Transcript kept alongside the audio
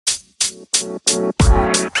Alrighty,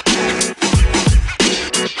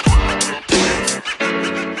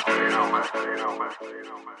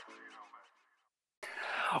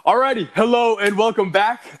 hello and welcome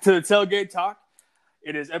back to the Tailgate Talk.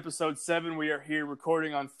 It is episode 7. We are here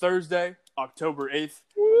recording on Thursday, October 8th.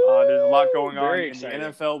 There's a lot going on in the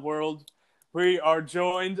NFL world. We are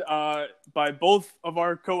joined by both of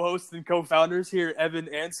our co-hosts and co-founders here, Evan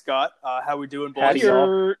and Scott. How we doing, boys? Howdy,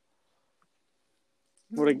 y'all.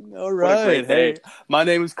 All right. Hey, my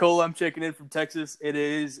name is Cole. I'm checking in from Texas. It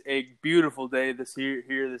is a beautiful day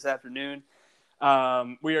here this afternoon.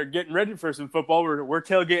 We are getting ready for some football. We're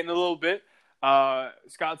tailgating a little bit.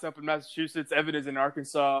 Scott's up in Massachusetts. Evan is in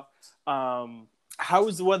Arkansas. How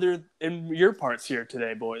is the weather in your parts here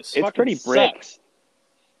today, boys? It's pretty brick.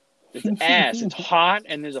 It's ass. It's hot,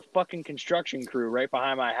 and there's a fucking construction crew right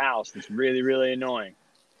behind my house. It's really, really annoying.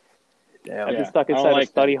 Damn. I've been stuck inside a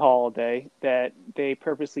study hall all day that they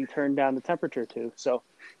purposely turned down the temperature to. So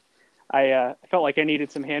I felt like I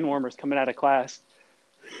needed some hand warmers coming out of class.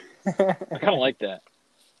 I kind of like that.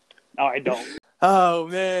 No, I don't. Oh,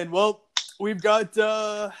 man. Well, we've got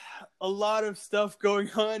a lot of stuff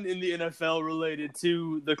going on in the NFL related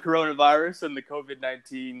to the coronavirus and the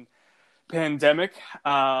COVID-19 pandemic.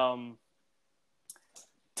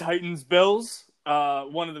 Titans-Bills.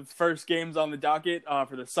 One of the first games on the docket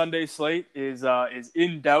for the Sunday slate is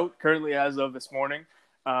in doubt currently as of this morning.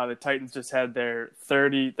 The Titans just had their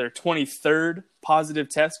 23rd positive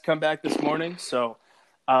test come back this morning. So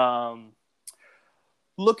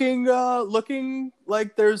looking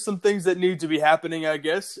like there's some things that need to be happening, I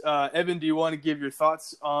guess. Evan, do you want to give your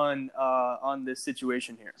thoughts on this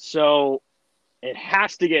situation here? So they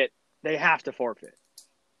have to forfeit.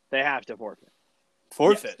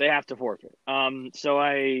 Forfeit. Yes, they have to forfeit.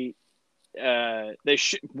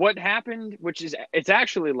 What happened, it's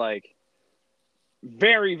actually like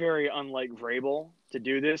very, very unlike Vrabel to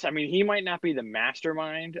do this. I mean, he might not be the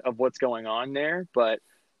mastermind of what's going on there, but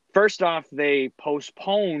first off, they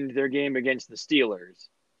postponed their game against the Steelers,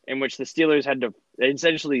 in which the Steelers had to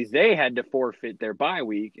forfeit their bye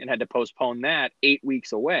week and had to postpone that 4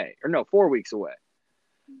 weeks away.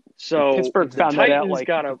 So Pittsburgh found that out like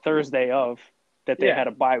the Thursday of. That they had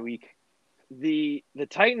a bye week. The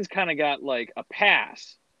Titans kind of got like a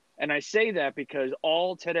pass. And I say that because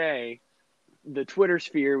all today, the Twitter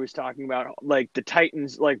sphere was talking about like the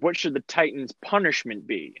Titans, like what should the Titans punishment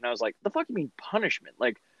be? And I was like, the fuck you mean punishment?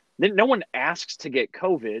 Like no one asks to get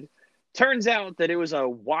COVID. Turns out that it was a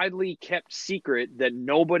widely kept secret that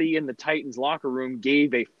nobody in the Titans locker room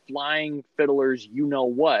gave a flying fiddler's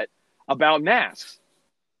you-know-what about masks.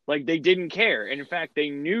 Like, they didn't care. And, in fact, they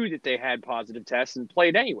knew that they had positive tests and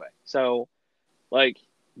played anyway. So, like,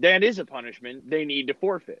 that is a punishment. They need to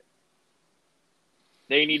forfeit.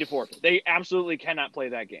 They absolutely cannot play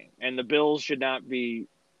that game. And the Bills should not be,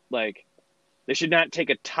 like, they should not take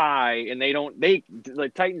a tie. And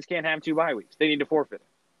the Titans can't have 2 bye weeks. They need to forfeit.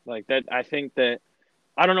 Like, that, I think that,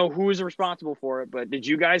 I don't know who is responsible for it, but did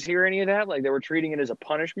you guys hear any of that? Like, they were treating it as a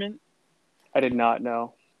punishment? I did not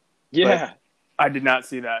know. Yeah. But I did not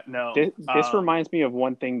see that, no. This reminds me of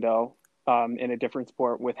one thing, though, in a different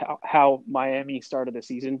sport with how Miami started the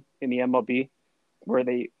season in the MLB, where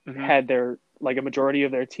they had a majority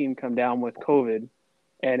of their team come down with COVID,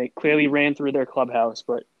 and it clearly ran through their clubhouse,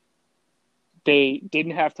 but they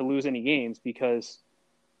didn't have to lose any games because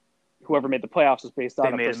whoever made the playoffs was based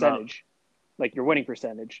on a percentage, like your winning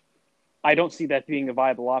percentage. I don't see that being a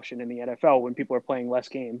viable option in the NFL when people are playing less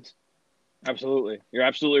games. Absolutely. You're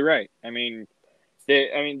absolutely right. I mean,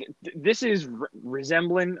 this is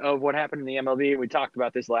resembling of what happened in the MLB. We talked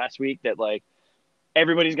about this last week that, like,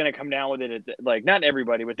 everybody's going to come down with it. Like, not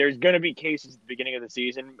everybody, but there's going to be cases at the beginning of the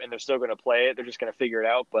season, and they're still going to play it. They're just going to figure it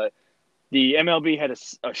out. But the MLB had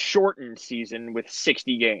a shortened season with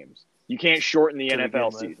 60 games. You can't shorten the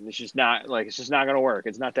NFL season. It's just not going to work.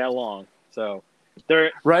 It's not that long. So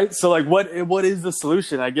right. So, like, what is the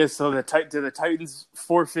solution? I guess so. Do the Titans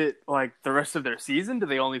forfeit like the rest of their season? Do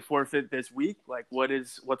they only forfeit this week? Like,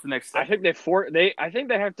 what's the next step? I think I think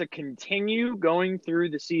they have to continue going through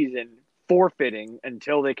the season forfeiting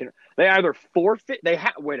until they can. They either forfeit. Wait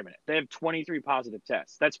a minute. They have 23 positive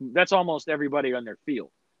tests. That's almost everybody on their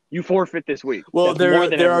field. You forfeit this week. Well,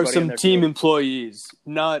 there are some team employees.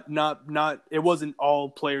 Not. It wasn't all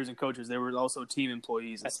players and coaches. There were also team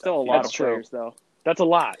employees. That's still a lot of players, though. That's a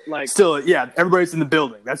lot. Like, still, yeah, everybody's in the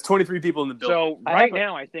building. That's 23 people in the building. So right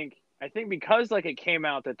now, I think because like it came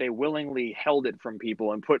out that they willingly held it from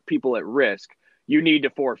people and put people at risk, you need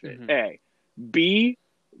to forfeit. A, B,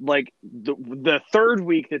 like the third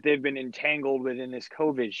week that they've been entangled within this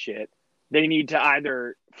COVID shit, they need to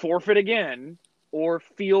either forfeit again or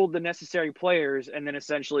field the necessary players and then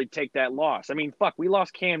essentially take that loss. I mean, fuck, we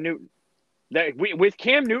lost Cam Newton. With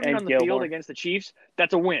Cam Newton And on the Gilmore. field against the Chiefs,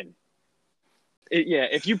 that's a win.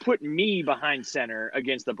 If you put me behind center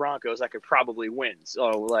against the Broncos, I could probably win. So,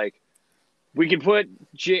 like, we could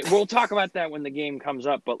we'll talk about that when the game comes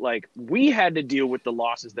up, but, like, we had to deal with the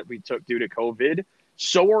losses that we took due to COVID.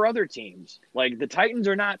 So are other teams. Like, the Titans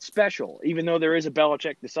are not special, even though there is a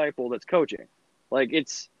Belichick disciple that's coaching. Like,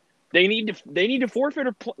 they need to forfeit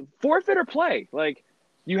or play. Like,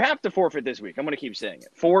 you have to forfeit this week. I'm going to keep saying it.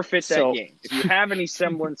 Forfeit that game. If you have any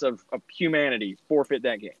semblance of humanity, forfeit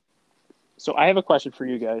that game. So I have a question for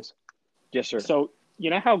you guys. Yes, sir. So you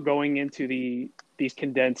know how going into these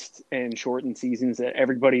condensed and shortened seasons that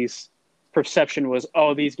everybody's perception was,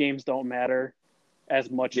 oh, these games don't matter as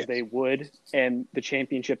much as they would, and the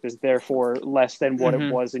championship is therefore less than what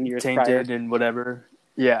it was in years tainted prior. And whatever.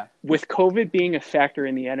 Yeah. With COVID being a factor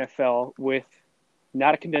in the NFL with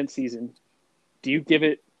not a condensed season, do you give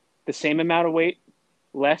it the same amount of weight,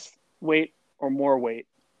 less weight, or more weight?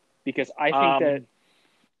 Because I think that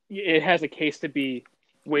it has a case to be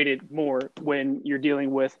weighted more when you're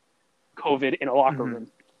dealing with COVID in a locker room.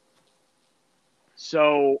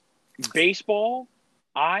 So, baseball,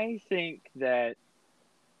 I think that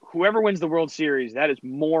whoever wins the World Series, that is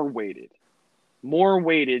more weighted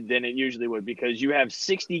than it usually would, because you have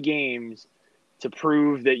 60 games to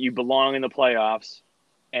prove that you belong in the playoffs,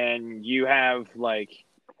 and you have, like,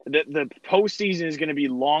 the postseason is going to be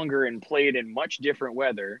longer and played in much different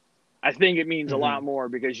weather. I think it means a lot more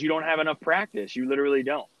because you don't have enough practice. You literally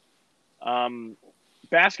don't.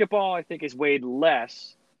 Basketball, I think, is weighed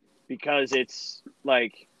less because it's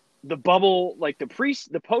like the bubble, like the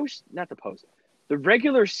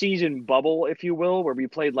regular season bubble, if you will, where we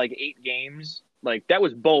played like 8 games. Like, that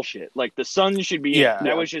was bullshit. Like, the Suns should be in.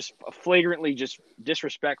 That was just flagrantly just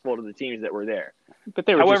disrespectful to the teams that were there. But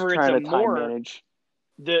they were just trying to time manage.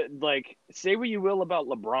 Say what you will about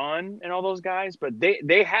LeBron and all those guys, but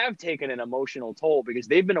they have taken an emotional toll because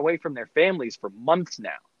they've been away from their families for months now.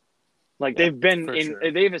 Like, they've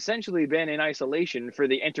essentially been in isolation for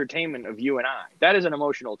the entertainment of you and I. That is an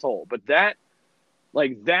emotional toll. But what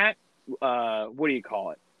do you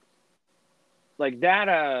call it? Like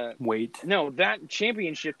that, weight. No, that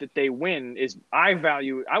championship that they win I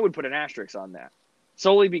would put an asterisk on that,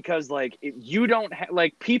 solely because, like, you don't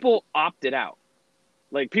people opted out.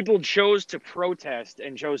 Like, people chose to protest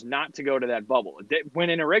and chose not to go to that bubble. When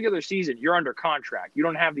in a regular season, you're under contract. You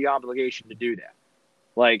don't have the obligation to do that.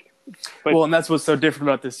 And that's what's so different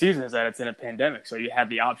about this season is that it's in a pandemic, so you have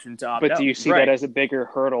the option to opt out. But do you see that as a bigger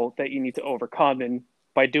hurdle that you need to overcome? And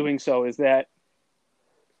by doing so,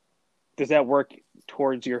 does that work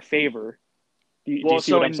towards your favor? Do you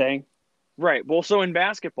see what I'm saying? Right. Well, so in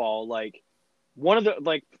basketball, like, one of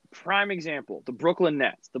the, prime example, the Brooklyn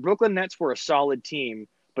Nets. The Brooklyn Nets were a solid team,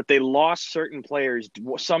 but they lost certain players,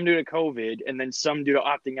 some due to COVID and then some due to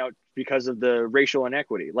opting out because of the racial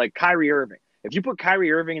inequity. Like Kyrie Irving. If you put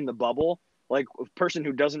Kyrie Irving in the bubble, like a person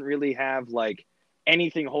who doesn't really have, like,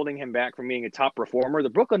 anything holding him back from being a top performer, the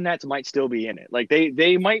Brooklyn Nets might still be in it. Like,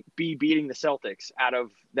 they might be beating the Celtics out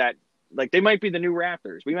of that. Like, they might be the new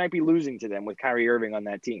Raptors. We might be losing to them with Kyrie Irving on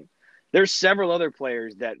that team. There's several other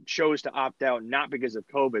players that chose to opt out, not because of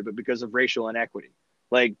COVID, but because of racial inequity.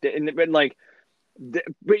 But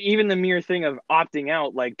even the mere thing of opting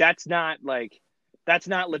out, like, that's not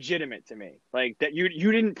legitimate to me. Like, that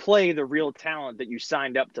you didn't play the real talent that you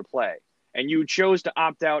signed up to play, and you chose to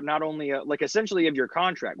opt out not only essentially of your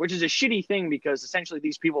contract, which is a shitty thing because essentially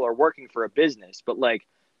these people are working for a business, but, like,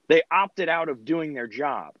 they opted out of doing their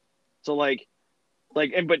job. So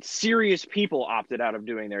but serious people opted out of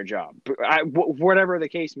doing their job, whatever the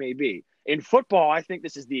case may be. In football, I think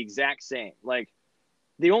this is the exact same. Like,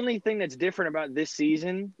 the only thing that's different about this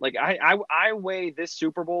season, like, I weigh this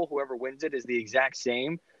Super Bowl, whoever wins it, is the exact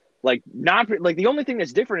same. Like, the only thing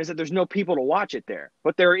that's different is that there's no people to watch it there,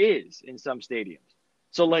 but there is in some stadiums.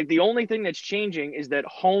 So, like, the only thing that's changing is that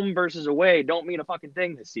home versus away don't mean a fucking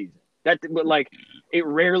thing this season. It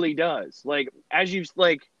rarely does. Like,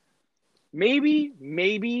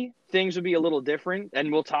 maybe things would be a little different,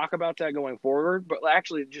 and we'll talk about that going forward. But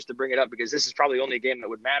actually, just to bring it up, because this is probably the only game that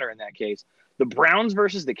would matter in that case, the Browns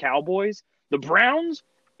versus the Cowboys. The Browns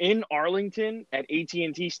in Arlington at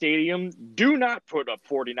AT&T Stadium do not put up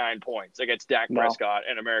 49 points against Dak Prescott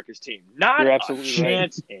and America's team. Not a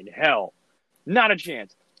chance in hell. Not a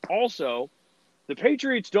chance. Also, the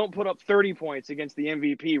Patriots don't put up 30 points against the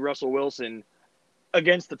MVP, Russell Wilson,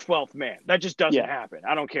 against the 12th man. That just doesn't happen.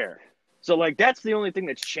 I don't care. So, like, that's the only thing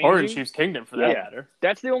that's changing. Or in Chiefs Kingdom, for that matter.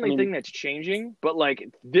 That's the only thing that's changing. But, like,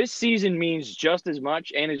 this season means just as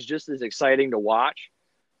much and is just as exciting to watch.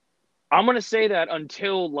 I'm going to say that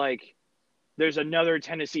until, like, there's another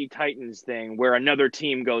Tennessee Titans thing where another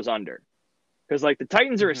team goes under. Because, like, the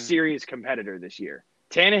Titans are a serious competitor this year.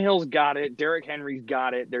 Tannehill's got it. Derrick Henry's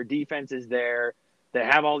got it. Their defense is there. They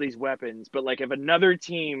have all these weapons. But, like, if another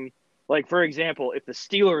team, like, for example, if the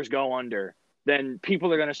Steelers go under, then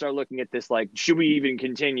people are going to start looking at this like, should we even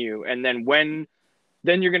continue? And then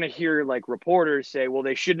then you're going to hear, like, reporters say, well,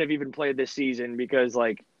 they shouldn't have even played this season because,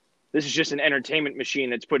 like, this is just an entertainment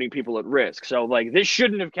machine that's putting people at risk. So, like, this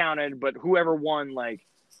shouldn't have counted, but whoever won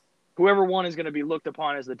is going to be looked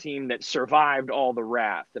upon as the team that survived all the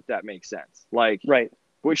wrath, if that makes sense. Like, right.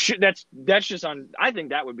 That's just I think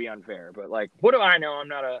that would be unfair, but, like, what do I know? I'm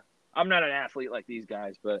not an athlete like these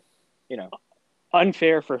guys, but, you know.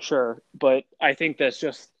 Unfair for sure, but I think that's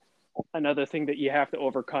just another thing that you have to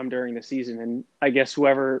overcome during the season. And I guess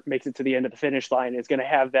whoever makes it to the end of the finish line is going to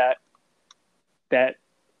have that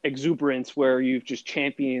exuberance where you've just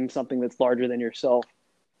championed something that's larger than yourself.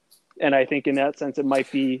 And I think in that sense, it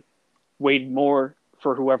might be weighed more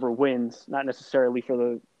for whoever wins, not necessarily for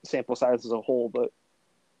the sample size as a whole, but.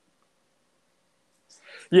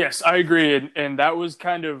 Yes, I agree. And that was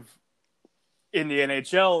kind of in the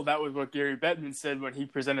NHL, that was what Gary Bettman said when he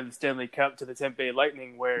presented the Stanley Cup to the Tampa Bay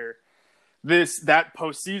Lightning, where that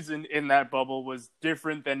postseason in that bubble was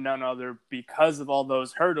different than none other because of all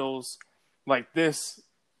those hurdles. Like, this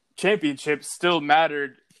championship still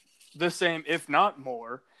mattered the same, if not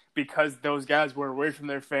more, because those guys were away from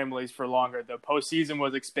their families for longer. The postseason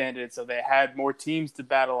was expanded, so they had more teams to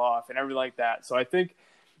battle off and everything like that. So I think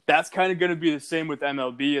that's kind of going to be the same with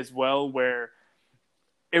MLB as well, where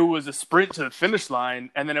it was a sprint to the finish line,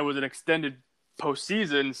 and then it was an extended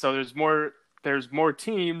postseason. So there's more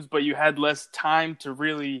teams, but you had less time to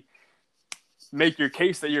really make your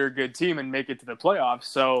case that you're a good team and make it to the playoffs.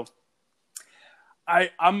 So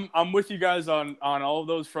I'm with you guys on all of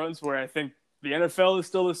those fronts, where I think the NFL is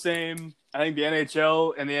still the same. I think the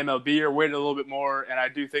NHL and the MLB are weighted a little bit more, and I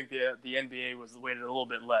do think the NBA was weighted a little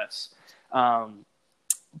bit less.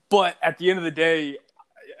 But at the end of the day,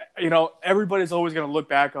 you know, everybody's always going to look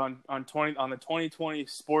back on the 2020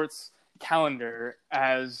 sports calendar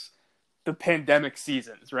as the pandemic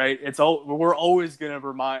seasons, right? We're always going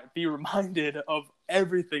to be reminded of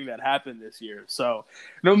everything that happened this year. So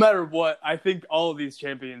no matter what, I think all of these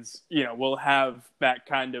champions, you know, will have that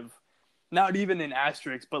kind of, not even an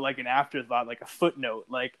asterisk, but like an afterthought, like a footnote,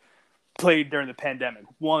 like played during the pandemic,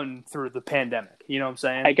 won through the pandemic. You know what I'm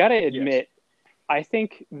saying? I got to admit, I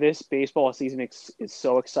think this baseball season is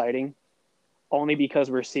so exciting only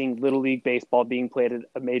because we're seeing Little League baseball being played at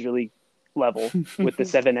a major league level with the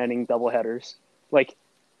 7-inning doubleheaders. Like,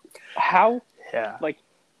 how? Yeah. Like,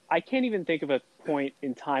 I can't even think of a point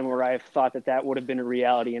in time where I've thought that would have been a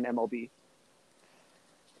reality in MLB.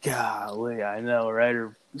 Golly, I know, right?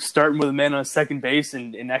 Or starting with a man on second base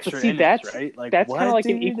in extra innings, right? Like, that's kind of like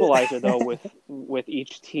an equalizer, though, with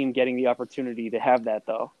each team getting the opportunity to have that,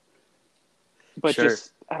 though. But sure.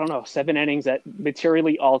 Just, I don't know, 7 innings that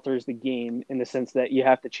materially alters the game in the sense that you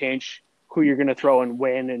have to change who you're going to throw and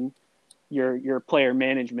when, and your player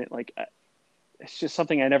management. Like, it's just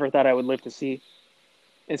something I never thought I would live to see,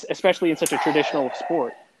 especially in such a traditional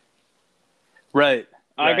sport. Right.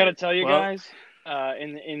 I got to tell you guys,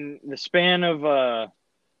 in the span of, or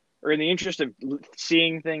in the interest of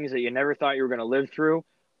seeing things that you never thought you were going to live through,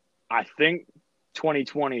 I think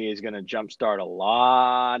 2020 is going to jumpstart a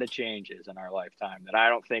lot of changes in our lifetime that I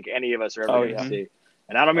don't think any of us are ever going to see.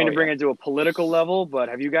 And I don't mean to bring it to a political level, but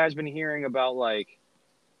have you guys been hearing about, like,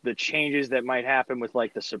 the changes that might happen with,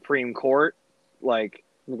 like, the Supreme Court? Like,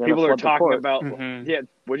 people are talking about, yeah,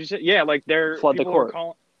 what'd you say? Yeah, like, flood the court.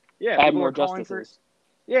 Add more justices.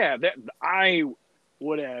 I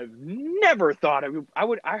would have never thought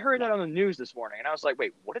I heard that on the news this morning, and I was like,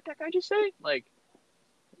 wait, what did that guy just say? Like,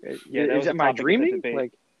 is that my dreaming?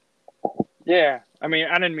 Like, yeah. I mean,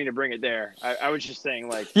 I didn't mean to bring it there. I was just saying,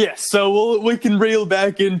 like, yes. So we can reel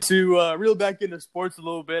back into sports a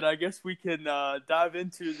little bit. I guess we can dive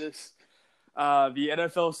into this the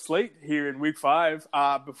NFL slate here in Week 5.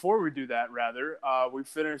 Before we do that, we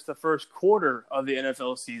finished the first quarter of the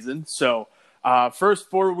NFL season. So first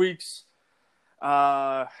 4 weeks,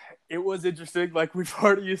 it was interesting, like we've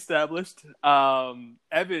already established.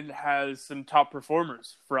 Evan has some top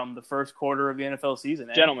performers from the first quarter of the NFL season.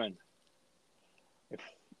 Gentlemen,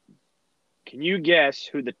 can you guess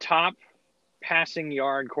who the top passing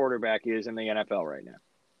yard quarterback is in the NFL right now?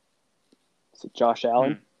 Is it Josh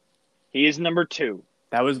Allen? He is number 2.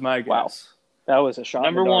 That was my guess. Wow. That was a shot.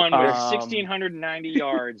 Number in the dark. one with Um, 1,690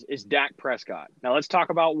 yards is Dak Prescott. Now let's talk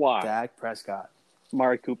about why. Dak Prescott.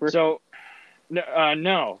 Mari Cooper. So,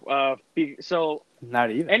 no. So Not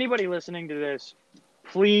even. anybody listening to this,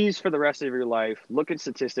 please, for the rest of your life, look at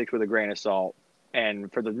statistics with a grain of salt. And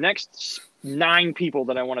for the next 9 people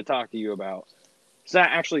that I want to talk to you about,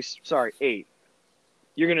 8,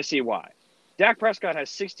 you're going to see why. Dak Prescott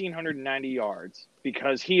has 1,690 yards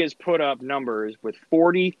because he has put up numbers with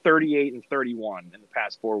 40, 38, and 31 in the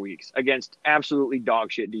past 4 weeks against absolutely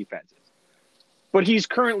dog shit defenses. But he's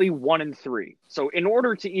currently 1-3. So in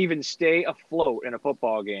order to even stay afloat in a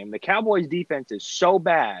football game, the Cowboys' defense is so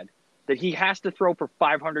bad that he has to throw for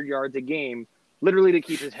 500 yards a game, literally to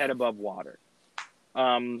keep his head above water.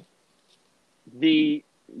 The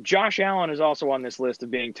Josh Allen is also on this list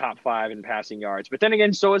of being top 5 in passing yards. But then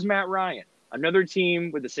again, so is Matt Ryan. Another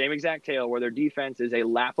team with the same exact tale where their defense is a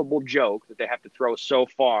laughable joke that they have to throw so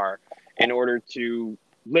far in order to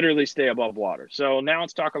literally stay above water. So now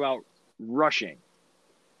let's talk about rushing.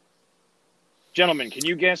 Gentlemen, can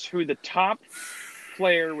you guess who the top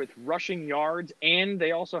player with rushing yards, and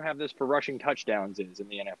they also have this for rushing touchdowns, is in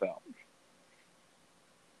the NFL?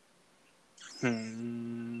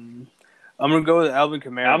 I'm going to go with Alvin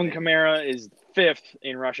Kamara. Alvin Kamara is 5th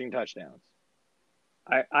in rushing touchdowns.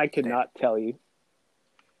 I could not tell you.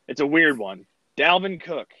 It's a weird one. Dalvin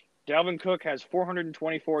Cook. Dalvin Cook has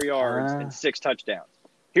 424 yards and 6 touchdowns.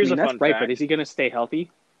 Here's a fun right, fact. but is he going to stay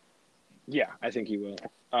healthy? Yeah, I think he will.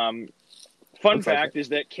 Fun Looks like fact is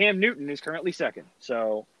that Cam Newton is currently 2nd.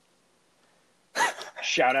 So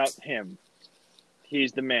shout out him.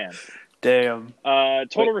 He's the man. Damn.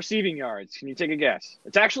 Total receiving yards. Can you take a guess?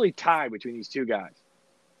 It's actually tied between these 2 guys.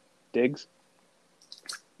 Diggs?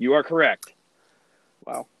 You are correct.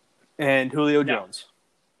 Wow. And Julio No. Jones.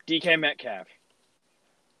 DK Metcalf.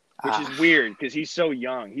 Which is weird because he's so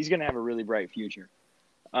young. He's going to have a really bright future.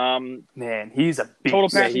 Man, he's a beast. Total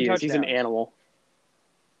Yeah, passing touchdowns. he's an animal.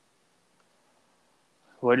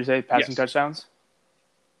 What did you say? Passing Yes. touchdowns?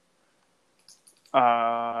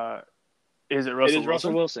 Is it Russell It is Wilson?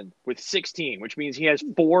 Russell Wilson with 16, which means he has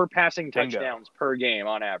 4 passing Bingo. touchdowns per game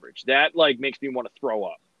on average. That makes me want to throw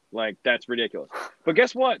up. That's ridiculous. But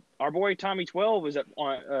guess what? Our boy Tommy 12 is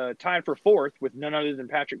tied for 4th with none other than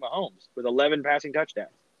Patrick Mahomes with 11 passing touchdowns.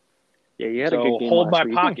 Yeah, you had So a good game hold last my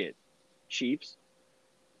week. pocket, Chiefs.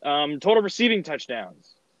 Total receiving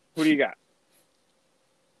touchdowns. Who do you got?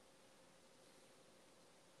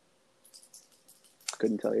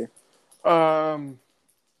 Couldn't tell you.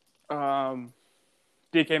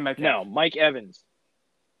 DK Metcalf. No, Mike Evans.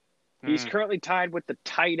 He's currently tied with the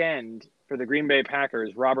tight end for the Green Bay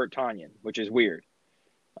Packers, Robert Tonyan, which is weird.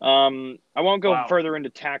 I won't go further into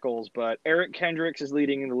tackles, but Eric Kendricks is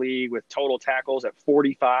leading in the league with total tackles at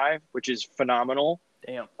 45, which is phenomenal.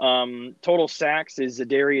 Damn. Total sacks is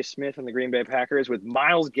Zadarius Smith on the Green Bay Packers, with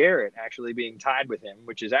Myles Garrett actually being tied with him,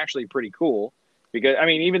 which is actually pretty cool. Because, I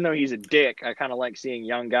mean, even though he's a dick, I kind of like seeing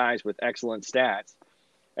young guys with excellent stats.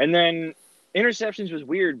 And then interceptions was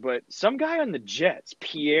weird, but some guy on the Jets,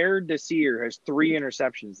 Pierre Desir, has 3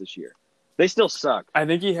 interceptions this year. They still suck. I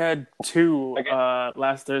think he had 2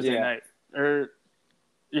 last Thursday Yeah. night. I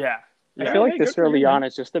Yeah, feel like hey, this good for early him, on,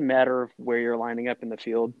 it's just a matter of where you're lining up in the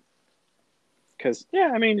field. Because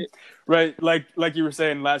Yeah, I mean, Right, like you were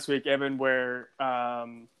saying last week, Evan, where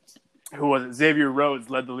who was it? Xavier Rhodes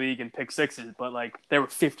led the league in pick sixes, but there were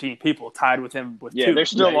 15 people tied with him with 2. there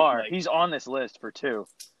still right? are. He's on this list for 2,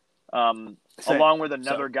 along with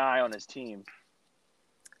another guy on his team.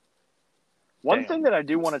 One thing that I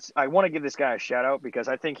want to give this guy a shout out because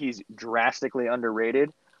I think he's drastically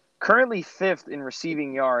underrated. Currently 5th in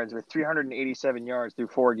receiving yards with 387 yards through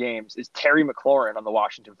 4 games is Terry McLaurin on the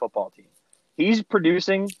Washington football team. He's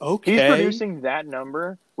producing that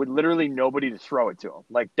number with literally nobody to throw it to him.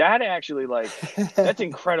 That actually that's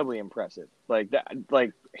incredibly impressive.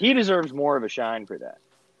 He deserves more of a shine for that.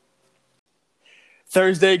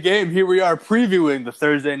 Thursday game. Here we are previewing the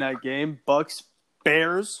Thursday night game. Bucks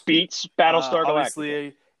Bears Beats Battlestar Galactica.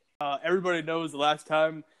 Obviously, everybody knows the last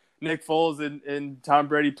time Nick Foles and Tom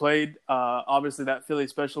Brady played. Obviously, that Philly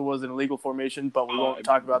special was an illegal formation, but we won't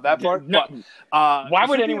talk about that part. No. But Why it would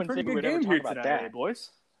should be a anyone pretty think we good would ever game talk here about tonight, that?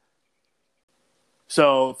 boys?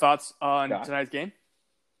 So, thoughts on Yeah. tonight's game?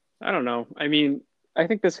 I don't know. I mean, I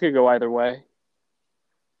think this could go either way.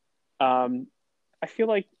 I feel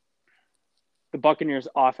like the Buccaneers'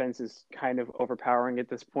 offense is kind of overpowering at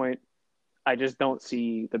this point. I just don't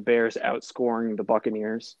see the Bears outscoring the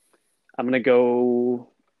Buccaneers. I'm going to go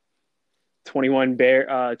 21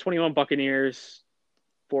 Buccaneers,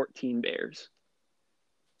 14 Bears.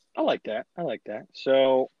 I like that.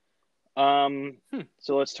 So,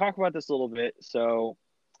 So let's talk about this a little bit. So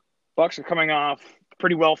Bucks are coming off a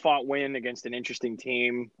pretty well fought win against an interesting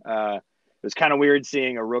team. It was kind of weird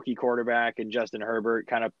seeing a rookie quarterback and Justin Herbert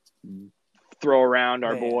kind of throw around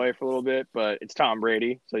our boy for a little bit, but it's Tom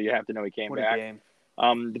Brady, so you have to know he came back. Game.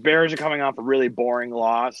 The Bears are coming off a really boring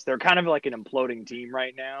loss. They're kind of like an imploding team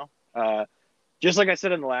right now. Just like I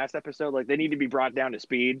said in the last episode, like they need to be brought down to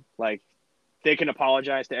speed. Like they can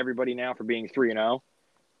apologize to everybody now for being 3-0.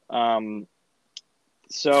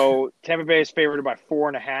 So Tampa Bay is favored by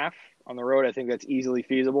 4.5 on the road. I think that's easily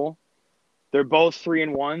feasible. They're both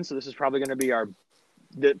 3-1, so this is probably going to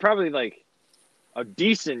be probably like a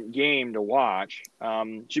decent game to watch.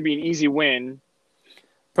 Should be an easy win.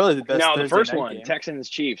 Probably the best. Now Thursday the first night one, game. Texans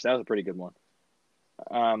Chiefs, that was a pretty good one.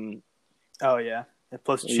 Oh yeah,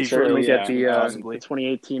 plus You Chiefs certainly early, get the possibly.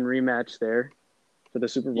 2018 rematch there for the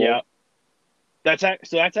Super Bowl. Yeah. That's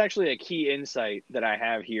actually a key insight that I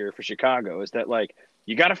have here for Chicago is that like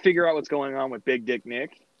you got to figure out what's going on with Big Dick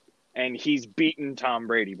Nick, and he's beaten Tom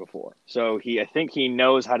Brady before, so I think he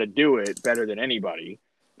knows how to do it better than anybody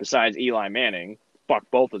besides Eli Manning. Fuck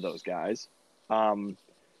both of those guys.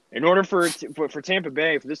 In order for Tampa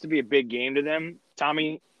Bay, for this to be a big game to them,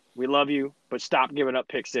 Tommy, we love you, but stop giving up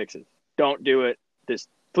pick sixes. Don't do it.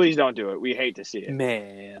 Please don't do it. We hate to see it.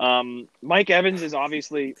 Man, Mike Evans is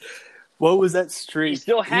obviously. What was that streak? He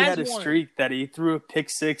still has had a one. streak that he threw a pick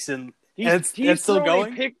six, and He's still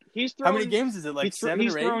going. How many games is it? Like 7 or 8?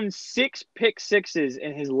 He's thrown 6 pick sixes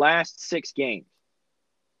in his last 6 games.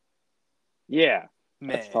 Yeah,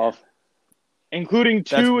 Man, That's tough. including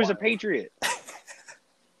 2 That's as a wild. Patriot.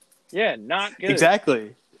 Yeah, not good.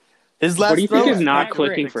 Exactly. His last What do you throw think was is not not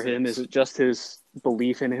clicking great. for him? Is it just his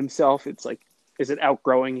belief in himself? It's like, is it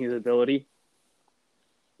outgrowing his ability?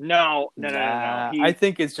 No. I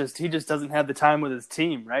think it's just he just doesn't have the time with his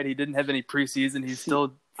team, right? He didn't have any preseason. He's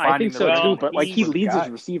still I finding think the so rhythm too, but like he with leads guys.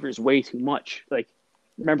 his receivers way too much. Like,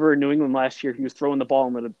 remember in New England last year, he was throwing the ball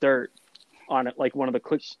into the dirt on it, like one of the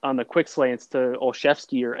quick slants to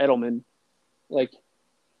Olszewski or Edelman. Like,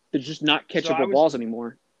 they're just not catchable balls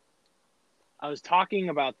anymore. I was talking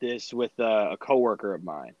about this with a coworker of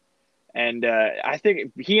mine, and I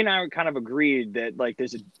think he and I kind of agreed that like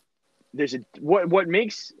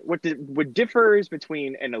what differs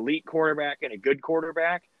between an elite quarterback and a good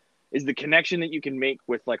quarterback is the connection that you can make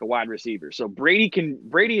with like a wide receiver. So Brady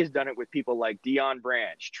has done it with people like Deion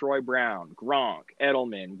Branch, Troy Brown, Gronk,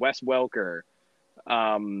 Edelman, Wes Welker.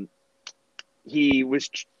 He was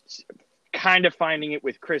kind of finding it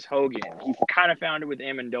with Chris Hogan. He kind of found it with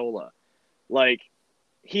Amendola. Like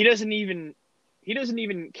he doesn't even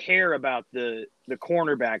care about the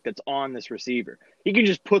cornerback that's on this receiver. He can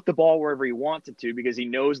just put the ball wherever he wants it to because he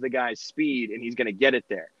knows the guy's speed and he's going to get it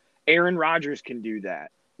there. Aaron Rodgers can do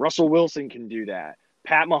that. Russell Wilson can do that.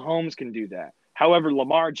 Pat Mahomes can do that. However,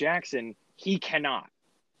 Lamar Jackson, he cannot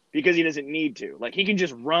because he doesn't need to. Like he can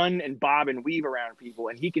just run and bob and weave around people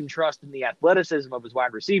and he can trust in the athleticism of his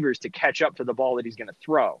wide receivers to catch up to the ball that he's going to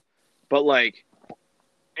throw. But like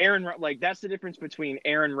that's the difference between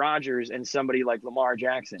Aaron Rodgers and somebody like Lamar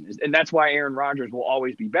Jackson. And that's why Aaron Rodgers will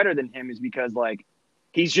always be better than him is because like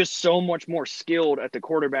he's just so much more skilled at the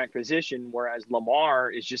quarterback position, whereas Lamar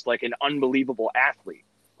is just like an unbelievable athlete.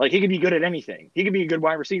 Like he could be good at anything. He could be a good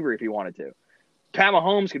wide receiver if he wanted to. Pat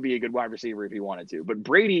Mahomes could be a good wide receiver if he wanted to. But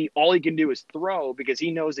Brady, all he can do is throw because he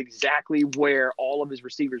knows exactly where all of his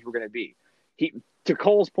receivers were going to be. To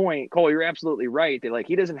Cole's point, Cole, you're absolutely right. That like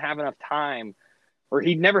he doesn't have enough time, or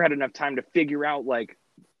he never had enough time to figure out like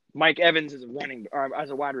Mike Evans as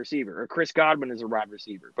a wide receiver or Chris Godwin as a wide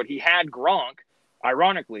receiver. But he had Gronk.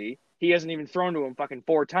 Ironically, he hasn't even thrown to him fucking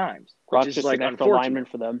 4 times, which is just like an extra unfortunate. lineman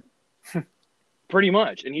for them. Pretty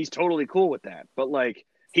much, and he's totally cool with that. But like,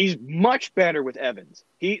 he's much better with Evans.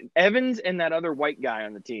 Evans and that other white guy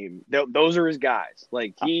on the team, those are his guys.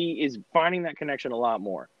 Like he is finding that connection a lot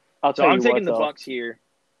more. I'll So tell I'm you taking what, the though. Bucks here.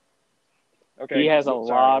 Okay, He has a sorry.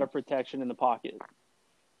 lot of protection in the pocket,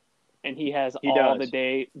 and he has all does.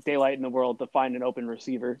 the daylight in the world to find an open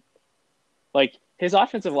receiver. Like his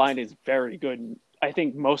offensive line is very good. I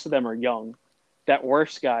think most of them are young. That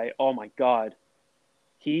worst guy, oh my god,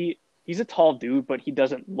 he's a tall dude, but he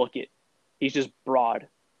doesn't look it. He's just broad.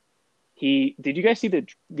 Did you guys see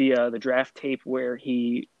the draft tape where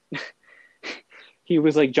he he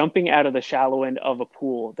was like jumping out of the shallow end of a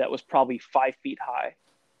pool that was probably 5 feet high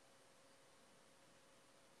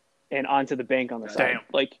and onto the bank on the side. Damn.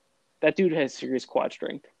 Like that dude has serious quad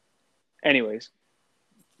strength. Anyways,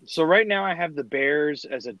 So right now I have the Bears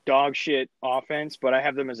as a dog shit offense, but I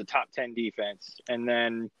have them as a top 10 defense. And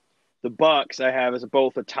then the Bucks I have as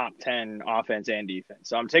both a top 10 offense and defense.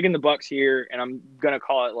 So I'm taking the Bucks here, and I'm going to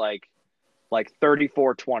call it like like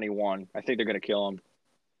 34-21. I think they're going to kill them.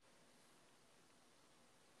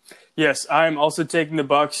 Yes, I'm also taking the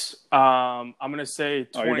Bucks. I'm going to say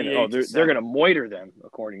 28. They're going to moiter them,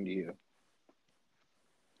 according to you.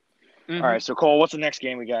 Mm-hmm. All right, so Cole, what's the next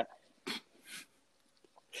game we got?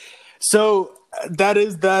 So that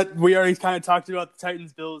is that. We already kind of talked about the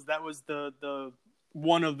Titans Bills. That was the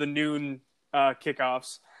one of the noon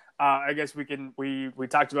kickoffs. I guess we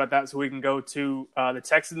talked about that, so we can go to the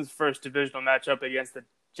Texans' first divisional matchup against the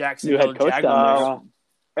Jacksonville Jaguars.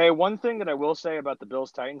 Hey, one thing that I will say about the Bills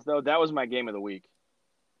Titans though, that was my game of the week.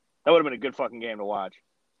 That would have been a good fucking game to watch.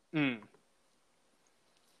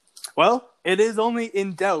 Well, it is only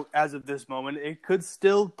in doubt as of this moment. It could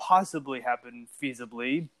still possibly happen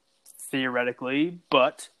feasibly, theoretically,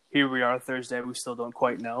 but here we are Thursday. We still don't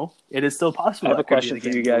quite know. It is still possible. I have a question for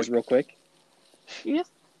you guys real quick. Yes.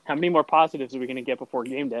 How many more positives are we going to get before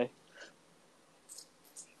game day?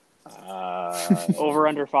 Over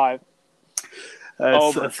under 5.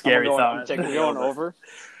 That's a scary thought. I'm going over.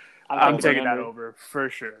 I'm taking that over for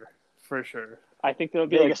sure. I think there'll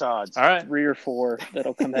be Vegas odds. All right. 3 or 4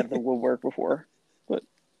 that'll come out of the woodwork before, but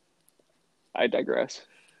I digress.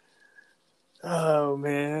 Oh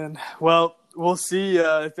man. Well, we'll see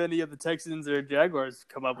if any of the Texans or Jaguars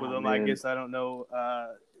come up with them. Man. I guess I don't know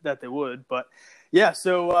that they would, but yeah.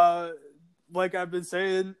 So like I've been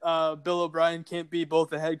saying, Bill O'Brien can't be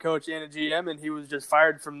both a head coach and a GM, and he was just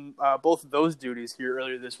fired from both of those duties here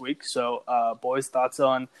earlier this week. So, boys, thoughts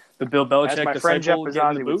on the Bill Belichick as my friend Jeff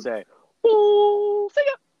Bezos would say. Ooh, see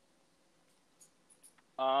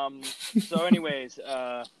ya. So, anyways,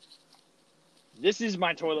 this is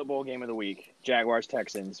my toilet bowl game of the week. Jaguars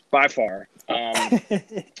Texans by far.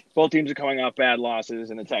 Both teams are coming off bad losses,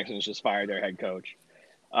 and the Texans just fired their head coach.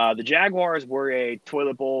 The Jaguars were a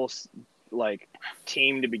toilet bowl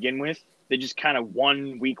team to begin with. They just kind of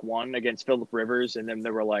won week 1 against Phillip Rivers, and then they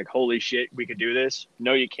were like, holy shit, we could do this.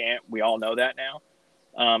 No, you can't. We all know that now.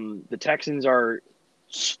 The Texans are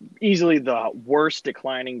easily the worst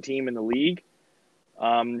declining team in the league.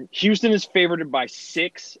 Houston is favored by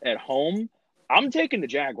 6 at home. I'm taking the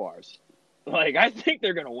Jaguars. I think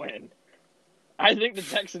they're going to win. I think the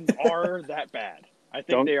Texans are that bad. I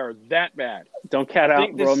think they are that bad. Don't cat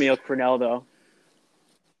out Romeo Crennel, though.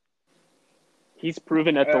 He's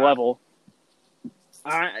proven at the level.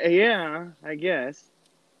 Yeah, I guess.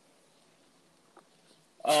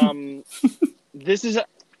 This is.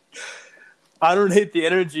 I don't hate the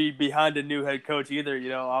energy behind a new head coach either. You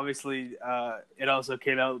know, obviously, it also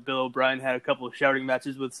came out Bill O'Brien had a couple of shouting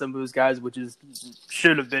matches with some of his guys, which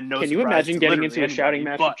should have been no. Can you imagine getting into a shouting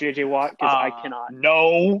match with JJ Watt? Because I cannot.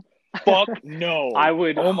 No. Fuck no. I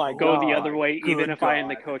would go the other way, even if I am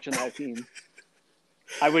the coach on that team.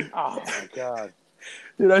 I would. Oh my god,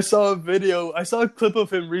 dude! I saw a clip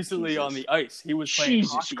of him recently on the ice. He was playing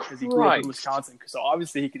hockey because he grew up in Wisconsin, so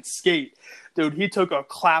obviously he can skate. Dude, he took a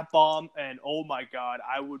clap bomb, and oh my god,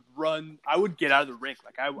 I would get out of the rink.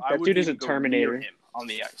 I would. Dude is a Terminator. Him on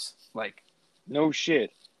the ice, no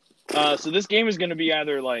shit. So this game is going to be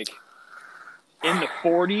either in the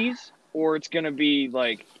 40s or it's going to be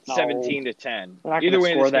 17-10. Either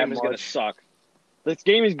way, this game is going to suck. This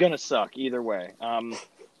game is going to suck either way.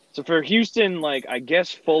 So for Houston, I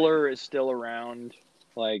guess Fuller is still around.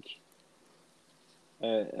 Is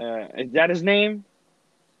that his name?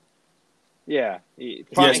 Yeah.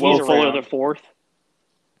 Yes, Will Fuller the 4th.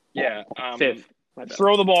 Yeah. 5th.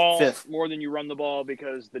 Throw the ball 5th. More than you run the ball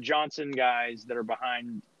because the Johnson guys that are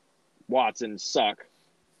behind Watson suck.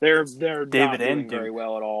 They're David not doing very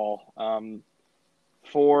well at all.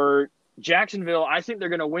 For Jacksonville, I think they're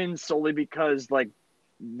going to win solely because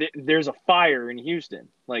there's a fire in Houston.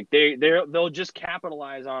 They'll just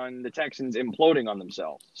capitalize on the Texans imploding on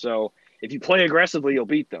themselves. So if you play aggressively, you'll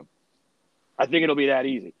beat them. I think it'll be that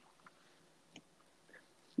easy.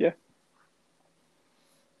 Yeah.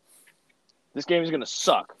 This game is going to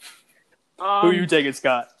suck. Who are you taking,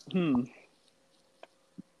 Scott?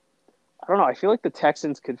 I don't know. I feel like the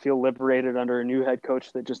Texans could feel liberated under a new head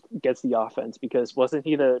coach that just gets the offense because wasn't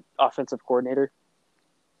he the offensive coordinator?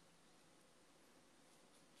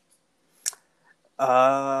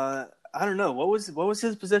 I don't know. What was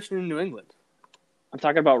his position in New England? I'm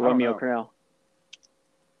talking about Romeo Crennel.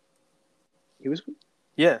 He was.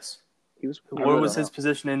 Yes. He was. What was his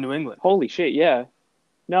position in New England? Holy shit! Yeah.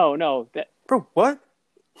 No. Bro, what?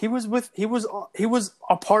 He was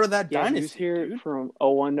a part of that dynasty. He was here from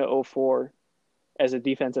 01 to 04 as a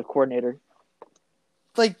defensive coordinator.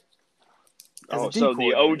 So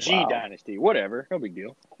the OG dynasty, whatever, no big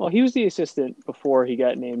deal. Well, he was the assistant before he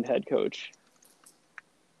got named head coach.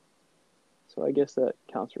 So I guess that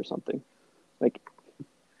counts for something.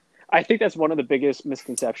 I think that's one of the biggest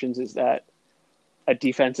misconceptions is that a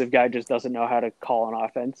defensive guy just doesn't know how to call an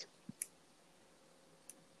offense.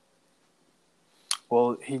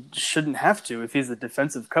 Well, he shouldn't have to if he's the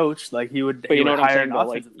defensive coach. Like he would. But you know what I'm saying? Though?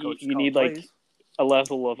 Like you need like a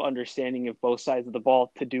level of understanding of both sides of the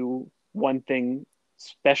ball to do one thing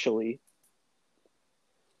specially.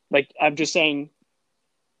 Like I'm just saying.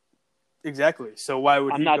 Exactly. So why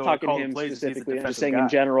would I'm he not go talking call to him the plays specifically. I'm just guy? saying in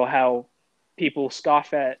general how people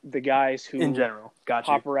scoff at the guys who in general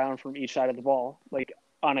hop around from each side of the ball, like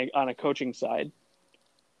on a coaching side.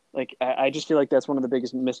 Like I just feel like that's one of the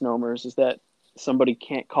biggest misnomers is that somebody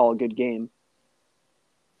can't call a good game.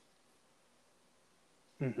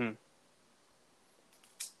 Mm-hmm.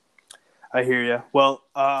 I hear you. Well,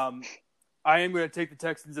 I am going to take the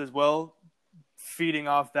Texans as well, feeding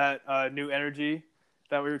off that new energy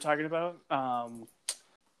that we were talking about.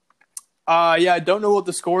 Yeah, I don't know what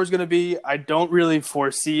the score is going to be. I don't really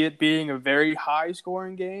foresee it being a very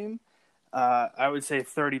high-scoring game. I would say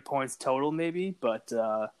 30 points total maybe, but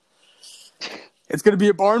it's going to be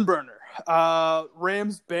a barn burner.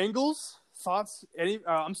 Rams-Bengals, thoughts?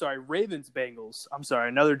 Ravens-Bengals. I'm sorry,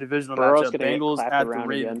 another divisional Burrow's matchup. Bengals at the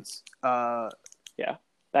Ravens. Yeah,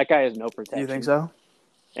 that guy has no protection. You think so?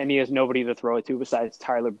 And he has nobody to throw it to besides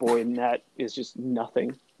Tyler Boyd, and that is just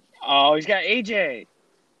nothing. Oh, he's got AJ.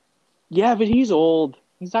 Yeah, but he's old.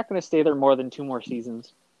 He's not going to stay there more than 2 more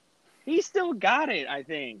seasons. He still got it, I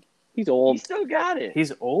think. He's old. He still got it.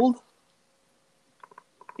 He's old?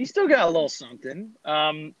 He still got a little something.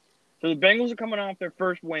 So the Bengals are coming off their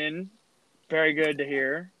first win. Very good to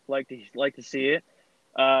hear. Like to see it.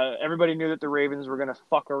 Everybody knew that the Ravens were going to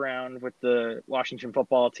fuck around with the Washington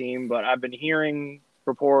football team, but I've been hearing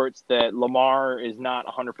reports that Lamar is not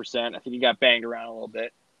 100%. I think he got banged around a little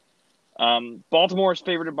bit. Baltimore is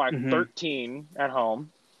favored by 13 at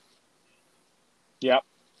home. Yep.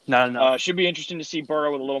 Not enough. Should be interesting to see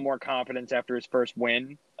Burrow with a little more confidence after his first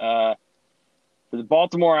win. For the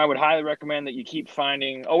Baltimore, I would highly recommend that you keep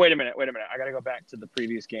finding. Oh, wait a minute. I got to go back to the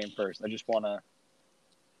previous game first. I just want to.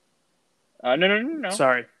 No.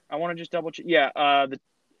 Sorry. I want to just double check. Yeah. I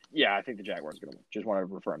think the Jaguars are going to win. Just want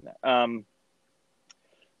to affirm that.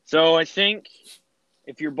 So I think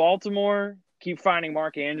if you're Baltimore, keep finding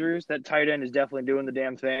Mark Andrews. That tight end is definitely doing the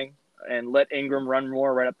damn thing. And let Ingram run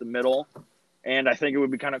more right up the middle. And I think it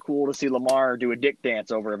would be kind of cool to see Lamar do a dick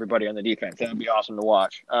dance over everybody on the defense. That would be awesome to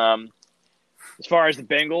watch. As far as the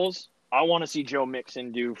Bengals, I want to see Joe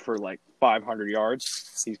Mixon do for like 500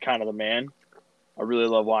 yards. He's kind of the man. I really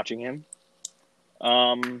love watching him.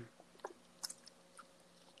 The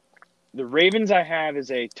Ravens I have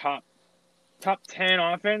is a top 10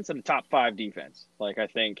 offense and a top 5 defense. Like I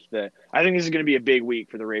think this is going to be a big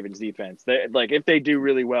week for the Ravens defense. Like if they do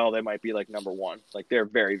really well, they might be like number 1. Like they're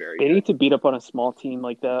very, very They good. need to beat up on a small team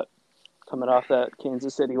like that coming off that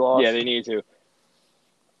Kansas City loss. Yeah, they need to.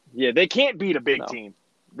 Yeah, they can't beat a big team.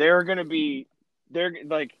 They're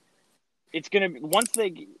like it's going to once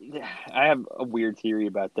they I have a weird theory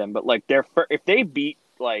about them, but like if they beat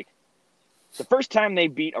like the first time they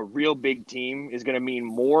beat a real big team is going to mean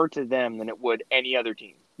more to them than it would any other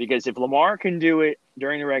team. Because if Lamar can do it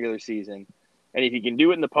during the regular season, and if he can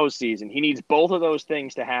do it in the postseason, he needs both of those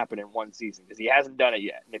things to happen in one season because he hasn't done it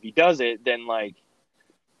yet. And if he does it, then like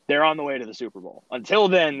they're on the way to the Super Bowl. Until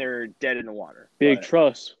then, they're dead in the water. Big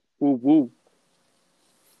trust. Woo woo.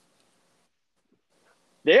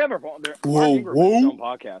 They have Mark Ingram has his own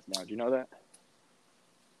podcast now. Do you know that?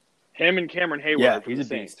 Him and Cameron Hayward. Yeah, he's a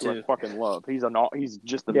beast too. I fucking love. He's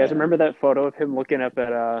just the man. Yeah, remember that photo of him looking up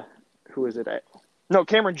at who is it? No,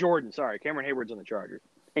 Cameron Jordan. Sorry, Cameron Hayward's on the Chargers.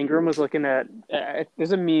 Ingram was looking at.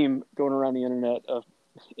 There's a meme going around the internet of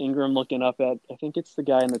Ingram looking up at. I think it's the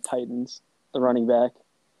guy in the Titans, the running back.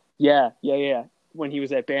 Yeah. When he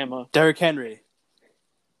was at Bama, Derrick Henry.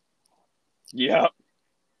 Yeah.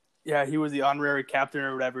 Yeah, he was the honorary captain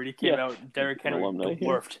or whatever. He came out. Derrick Henry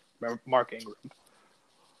dwarfed Mark Ingram.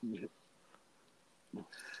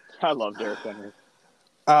 I love Derrick Henry.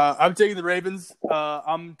 I'm taking the Ravens.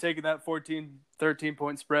 I'm taking that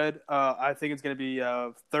 13-point spread. I think it's going to be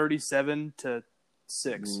 37-6.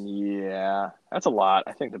 Yeah, that's a lot.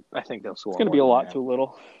 I think they'll score. It's going to be a lot too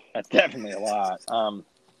little. That's definitely a lot.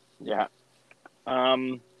 Yeah.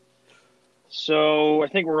 So I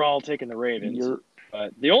think we're all taking the Ravens.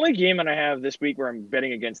 The only game that I have this week where I'm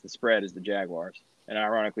betting against the spread is the Jaguars, and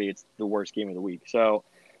ironically, it's the worst game of the week. So,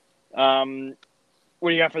 what do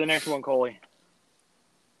you got for the next one, Coley?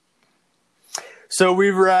 So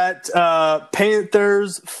we were at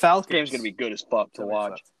Panthers Falcons. This game's gonna be good as fuck to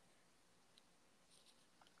watch.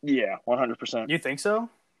 Yeah, 100%. You think so?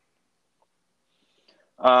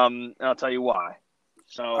 I'll tell you why.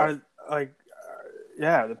 So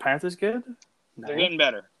yeah, the Panthers good? No. They're getting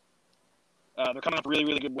better. They're coming off a really,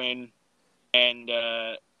 really good win, and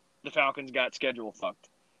the Falcons got schedule fucked.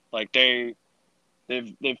 Like they've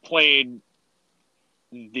played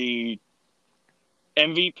the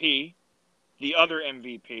MVP, the other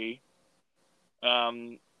MVP,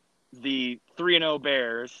 the 3-0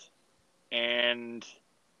 Bears, and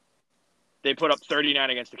they put up 39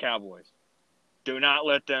 against the Cowboys. Do not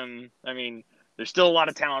let them. I mean, there's still a lot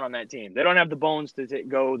of talent on that team. They don't have the bones to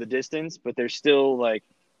go the distance, but they're still like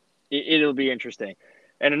it'll be interesting.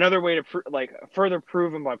 And another way to further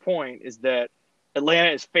prove my point is that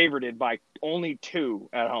Atlanta is favored by only 2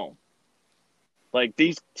 at home. Like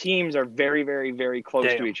these teams are very, very, very close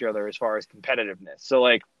to each other as far as competitiveness. So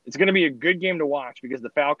like it's going to be a good game to watch because the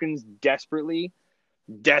Falcons desperately,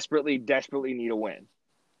 desperately, desperately need a win,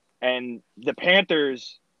 and the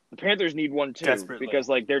Panthers need one too because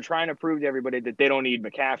like they're trying to prove to everybody that they don't need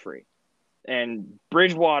McCaffrey. And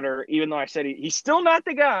Bridgewater, even though I said he's still not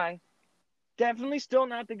the guy, definitely still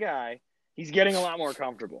not the guy, he's getting a lot more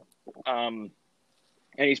comfortable. And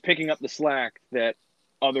he's picking up the slack that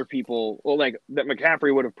other people, that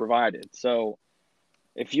McCaffrey would have provided. So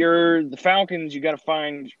if you're the Falcons, you got to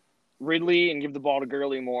find Ridley and give the ball to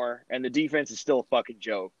Gurley more, and the defense is still a fucking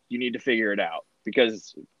joke. You need to figure it out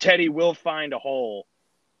because Teddy will find a hole,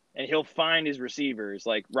 and he'll find his receivers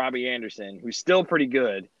like Robbie Anderson, who's still pretty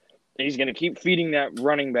good, and he's going to keep feeding that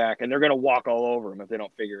running back, and they're going to walk all over him if they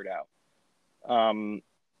don't figure it out.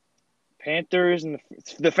 Panthers and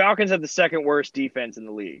the Falcons have the second worst defense in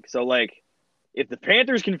the league. So, like, if the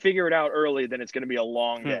Panthers can figure it out early, then it's going to be a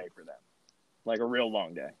long day for them. Like, a real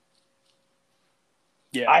long day.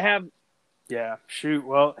 Yeah. Shoot.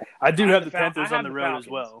 Well, I do have the Panthers on the road as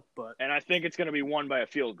well. And I think it's going to be won by a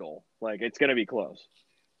field goal. Like, it's going to be close.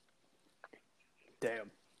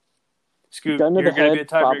 Damn. Scoot, you're going to be a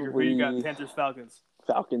tiebreaker. Who you got? Panthers, Falcons.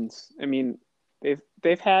 Falcons. I mean,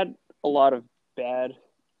 they've had a lot of bad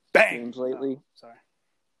games lately. Oh, sorry.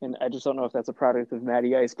 And I just don't know if that's a product of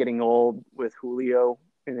Matty Ice getting old with Julio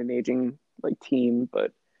and an aging team,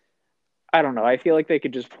 but I don't know. I feel like they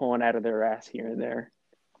could just pull one out of their ass here and there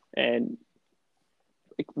and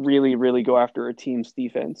really, really go after a team's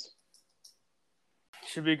defense.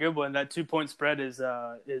 Should be a good one. That 2-point spread is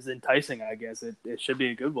enticing, I guess. It should be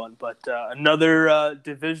a good one. But another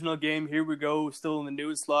divisional game. Here we go. Still in the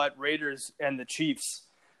news slot. Raiders and the Chiefs.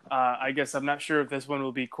 I guess I'm not sure if this one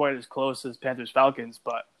will be quite as close as Panthers-Falcons,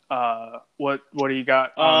 but what do you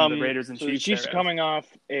got on the Raiders and Chiefs? The Chiefs coming off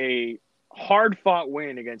a hard-fought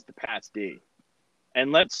win against the Pats D.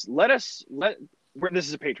 And this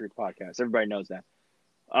is a Patriots podcast. Everybody knows that.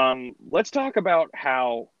 Let's talk about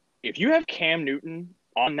how if you have Cam Newton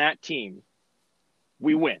on that team,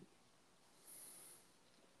 we win.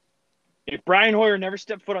 If Brian Hoyer never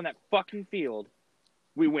stepped foot on that fucking field,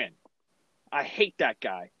 we win. I hate that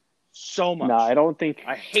guy so much. No, I don't think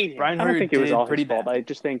I hate him. Brian Hoyer. I don't think it was all his fault. I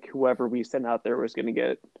just think whoever we sent out there was going to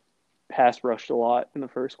get pass rushed a lot in the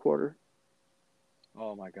first quarter.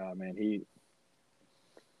 Oh my God, man!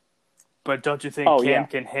 But don't you think Cam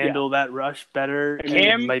can handle that rush better?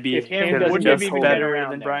 Cam would be better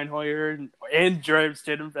than Brian Hoyer and Jarrett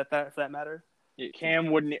Stidham for that matter.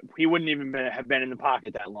 Cam wouldn't even have been in the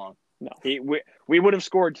pocket that long. No, we would have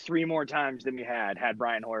scored 3 more times than we had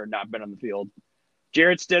Brian Hoyer not been on the field.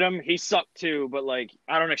 Jarrett Stidham, he sucked too, but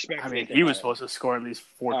I don't expect. I mean, he was supposed to score at least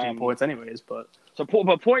 14 points, anyways. But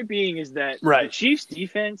point being is that the Chiefs'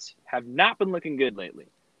 defense have not been looking good lately.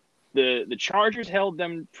 The Chargers held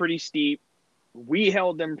them pretty steep. We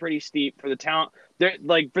held them pretty steep for the talent.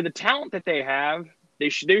 For the talent that they have, they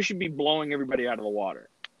should be blowing everybody out of the water.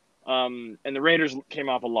 And the Raiders came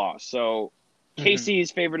off a loss, so. KC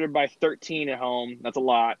is favored by 13 at home. That's a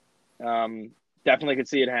lot. Definitely could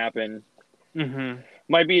see it happen. Mm-hmm.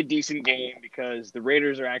 Might be a decent game because the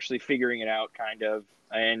Raiders are actually figuring it out, kind of,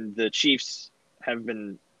 and the Chiefs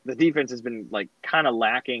the defense has been kind of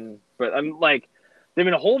lacking, but they've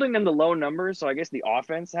been holding them to low numbers. So I guess the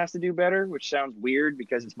offense has to do better, which sounds weird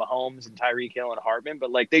because it's Mahomes and Tyreek Hill and Hartman.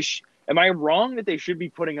 But am I wrong that they should be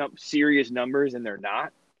putting up serious numbers and they're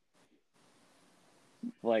not?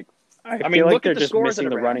 I mean, look at the just missing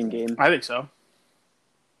the running game. I think so.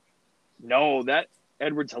 No, that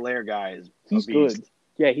Edwards-Helaire guy he's good.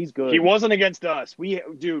 Yeah, he's good. He wasn't against us.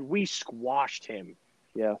 We squashed him.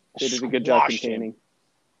 Yeah, they did a good job containing.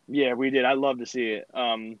 Yeah, we did. I'd love to see it.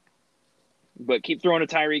 But keep throwing to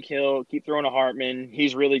Tyreek Hill. Keep throwing to Hartman.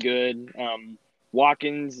 He's really good.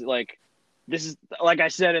 Watkins, this is like I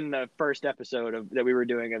said in the first episode that we were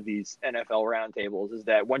doing of these NFL roundtables, is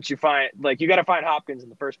that once you find you got to find Hopkins in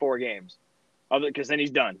the first 4 games, because then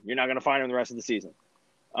he's done. You're not going to find him the rest of the season.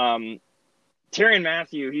 Tyrann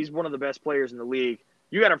Mathieu, he's one of the best players in the league.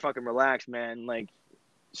 You got to fucking relax, man. Like,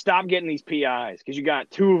 stop getting these PIs because you got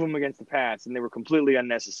 2 of them against the Pats, and they were completely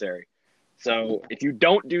unnecessary. So if you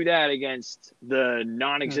don't do that against the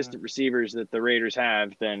non-existent receivers that the Raiders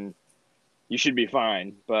have, then you should be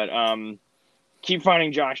fine. But keep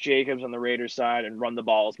finding Josh Jacobs on the Raiders side and run the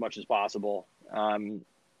ball as much as possible.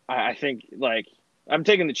 I think, like, I'm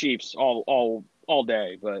taking the Chiefs all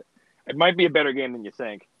day, but it might be a better game than you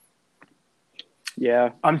think.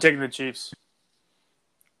 Yeah, I'm taking the Chiefs.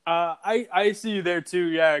 I see you there too.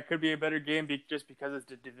 Yeah, it could be a better game just because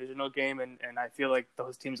it's a divisional game, and I feel like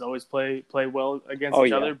those teams always play well against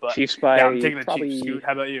each other. But Chiefs by I'm taking the probably Chiefs. Scoot,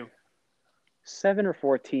 how about you? 7 or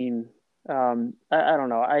 14. I don't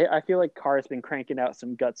know. I feel like Carr's been cranking out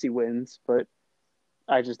some gutsy wins, but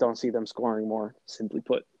I just don't see them scoring more, simply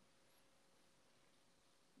put.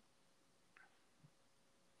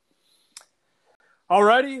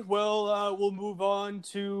 Alrighty, well, we'll move on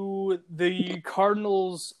to the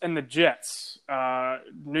Cardinals and the Jets.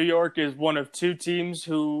 New York is one of 2 teams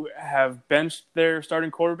who have benched their starting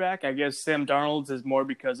quarterback. I guess Sam Darnold is more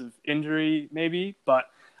because of injury, maybe. But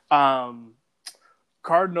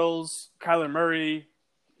Cardinals, Kyler Murray,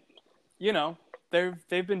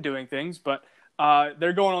 they've been doing things, but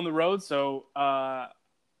they're going on the road, so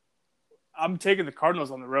I'm taking the Cardinals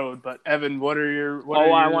on the road, but Evan, what are your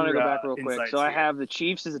I want to go back real quick. So I here? have the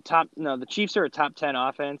Chiefs as the Chiefs are a top 10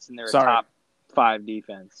 offense and they're a top 5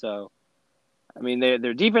 defense. So, I mean,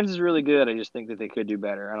 their defense is really good. I just think that they could do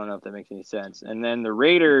better. I don't know if that makes any sense. And then the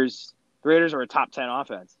Raiders are a top 10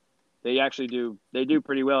 offense. They actually do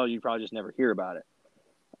pretty well. You probably just never hear about it.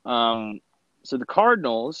 So the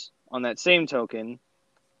Cardinals, on that same token,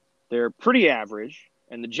 they're pretty average.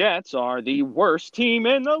 And the Jets are the worst team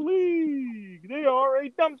in the league. They are a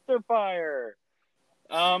dumpster fire.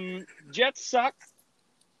 Jets suck.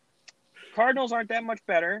 Cardinals aren't that much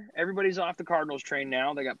better. Everybody's off the Cardinals train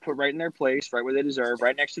now. They got put right in their place, right where they deserve,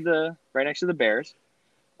 right next to the Bears.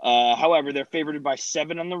 However, they're favored by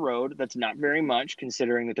 7 on the road. That's not very much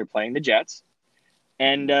considering that they're playing the Jets.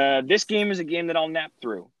 And this game is a game that I'll nap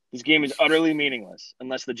through. This game is utterly meaningless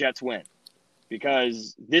unless the Jets win.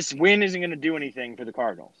 Because this win isn't going to do anything for the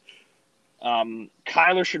Cardinals.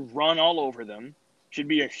 Kyler should run all over them. Should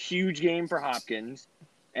be a huge game for Hopkins.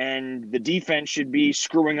 And the defense should be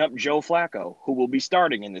screwing up Joe Flacco, who will be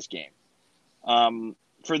starting in this game.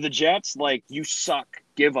 For the Jets, like, you suck,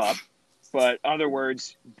 give up. But in other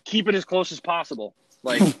words, keep it as close as possible.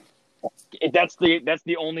 Like, that's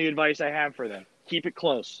the only advice I have for them. Keep it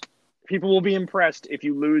close. People will be impressed if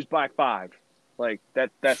you lose by 5. Like,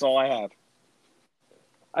 that's all I have.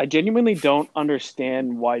 I genuinely don't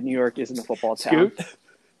understand why New York isn't a football town.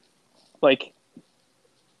 Like,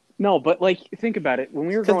 no, but like, think about it. When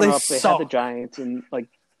we were growing up, they had the Giants, and like,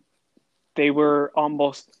 they were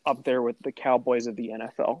almost up there with the Cowboys of the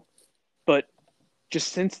NFL. But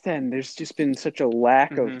just since then, there's just been such a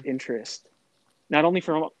lack of interest, not only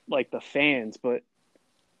from like the fans, but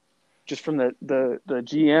just from the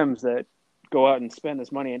GMs that go out and spend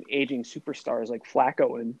this money on aging superstars like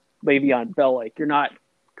Flacco and Le'Veon Bell. Like, you're not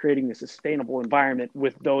creating a sustainable environment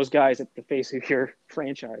with those guys at the face of your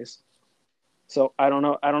franchise. So I don't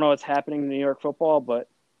know what's happening in New York football, but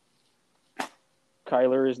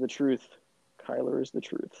Kyler is the truth. Kyler is the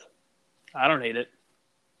truth. I don't hate it.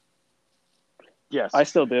 Yes. I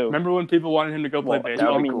still do. Remember when people wanted him to go play baseball?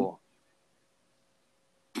 That would be cool.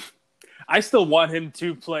 I still want him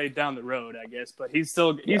to play down the road, I guess, but he's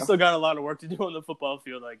still got a lot of work to do on the football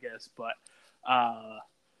field, I guess. But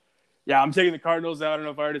yeah, I'm taking the Cardinals. I don't know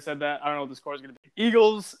if I already said that. I don't know what the score is going to be.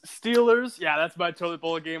 Eagles, Steelers. Yeah, that's my toilet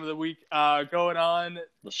bowl game of the week. Going on.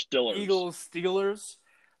 The Steelers. Eagles, Steelers.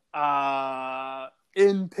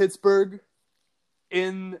 In Pittsburgh.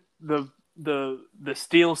 In the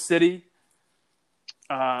Steel City.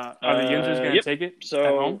 Are the Yinzers going to take it at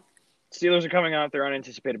home? Steelers are coming off their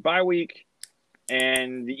unanticipated bye week.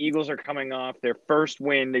 And the Eagles are coming off their first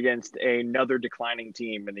win against another declining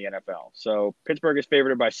team in the NFL. So Pittsburgh is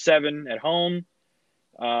favored by 7 at home.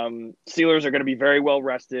 Steelers are going to be very well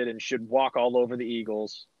rested and should walk all over the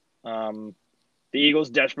Eagles. The Eagles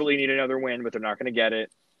desperately need another win, but they're not going to get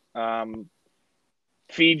it.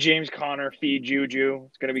 Feed James Conner, feed Juju.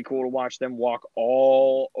 It's going to be cool to watch them walk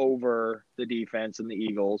all over the defense and the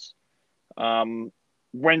Eagles.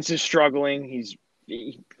 Wentz is struggling.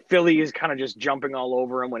 Philly is kind of just jumping all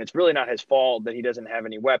over him when it's really not his fault that he doesn't have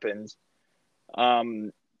any weapons.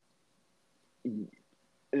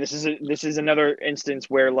 This is another instance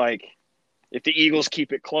where, like, if the Eagles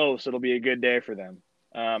keep it close, it'll be a good day for them.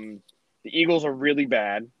 The Eagles are really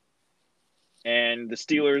bad, and the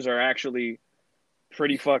Steelers are actually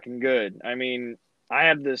pretty fucking good. I mean, I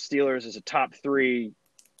have the Steelers as a top 3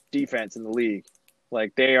 defense in the league.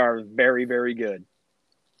 Like, they are very, very good.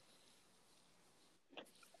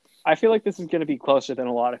 I feel like this is going to be closer than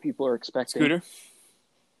a lot of people are expecting. Scooter?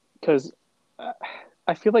 Because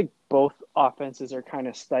I feel like both offenses are kind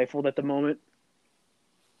of stifled at the moment.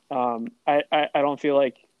 I don't feel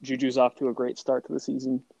like Juju's off to a great start to the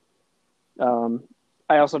season.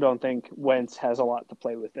 I also don't think Wentz has a lot to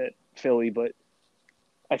play with at Philly, but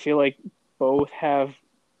I feel like both have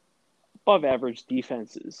above average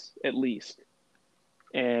defenses, at least.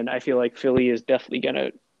 And I feel like Philly is definitely going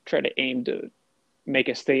to try to aim to make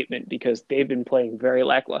a statement because they've been playing very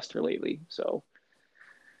lackluster lately. So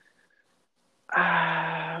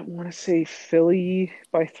I want to say Philly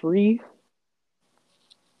by 3.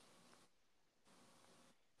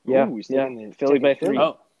 Yeah, Ooh, Philly by 3.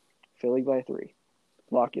 Oh. Philly by 3.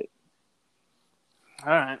 Lock it.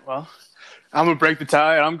 All right, well, I'm going to break the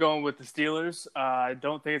tie. I'm going with the Steelers. I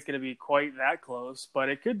don't think it's going to be quite that close, but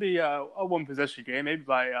it could be a one-possession game, maybe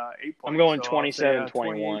by 8 points. I'm going So 27-21.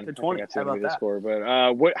 28 to 20. That's How going to about be the that? score. But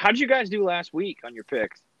how did you guys do last week on your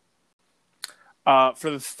picks? For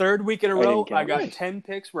the third week in a row, didn't count. I got Nice. 10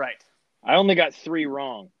 picks right. I only got 3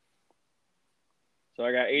 wrong. So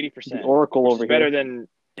I got 80%. The Oracle which over is better here.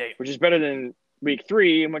 which is better than week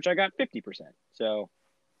 3, in which I got 50%. So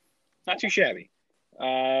not too shabby.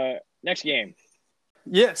 Next game.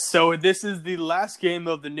 Yes, so this is the last game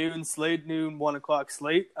of the noon 1 o'clock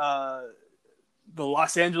slate. The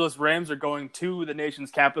Los Angeles Rams are going to the nation's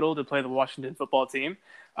capital to play the Washington football team.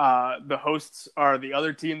 The hosts are the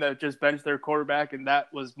other team that just benched their quarterback, and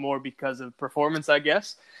that was more because of performance, I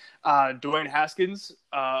guess. Dwayne Haskins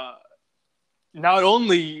not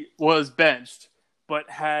only was benched, but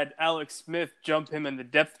had Alex Smith jump him in the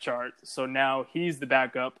depth chart. So now he's the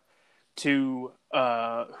backup to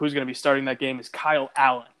who's going to be starting that game is Kyle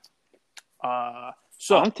Allen.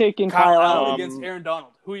 So I'm taking Kyle Kyle Allen Allen. against Aaron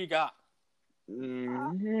Donald. Who you got?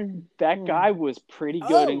 That guy was pretty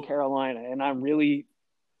good in Carolina, and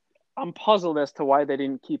I'm puzzled as to why they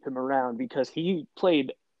didn't keep him around because he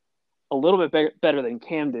played a little bit better than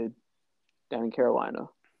Cam did down in Carolina.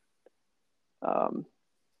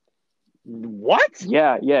 What?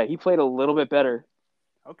 Yeah, he played a little bit better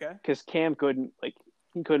Okay. because Cam couldn't run,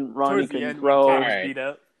 Towards he the couldn't end, throw, when Cam was Alright. beat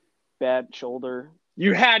up. bad shoulder.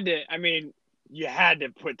 You had to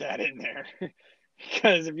put that in there.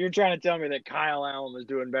 Because if you're trying to tell me that Kyle Allen was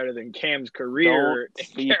doing better than Cam's career Don't in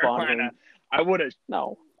sleep on Carolina, him. I would have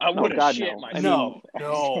No, shit no. myself.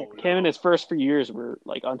 No. Cam in his first few years were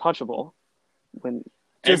like untouchable when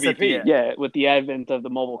Just at the MVP. end. yeah, with the advent of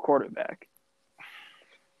the mobile quarterback.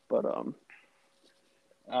 But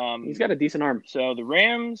he's got a decent arm. So the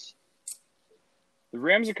Rams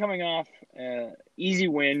are coming off easy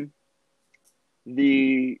win.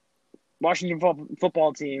 The Washington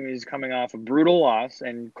football team is coming off a brutal loss,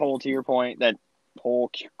 and Cole, to your point, that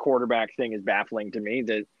whole quarterback thing is baffling to me.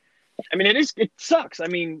 It sucks. I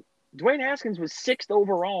mean, Dwayne Haskins was 6th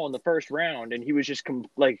overall in the first round, and he was just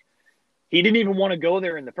he didn't even want to go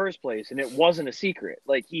there in the first place, and it wasn't a secret.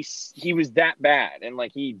 Like he was that bad, and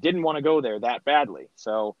like he didn't want to go there that badly.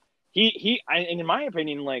 So and in my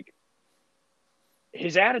opinion, like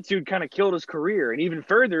his attitude kind of killed his career, and even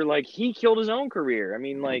further, like he killed his own career. I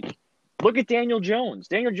mean, like look at Daniel Jones.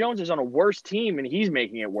 Daniel Jones is on a worse team, and he's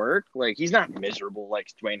making it work. Like he's not miserable like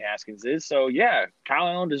Dwayne Haskins is. So yeah, Kyle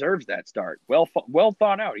Allen deserves that start. Well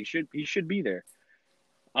thought out. He should be there.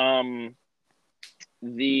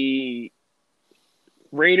 The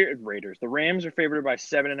Raiders. The Rams are favored by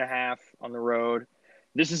 7.5 on the road.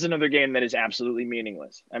 This is another game that is absolutely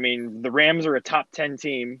meaningless. I mean, the Rams are a top 10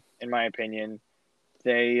 team, in my opinion.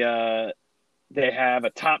 They have a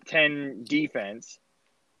top 10 defense.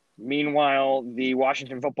 Meanwhile, the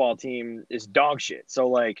Washington football team is dog shit. So,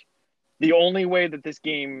 like, the only way that this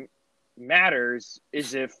game matters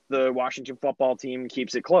is if the Washington football team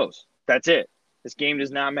keeps it close. That's it. This game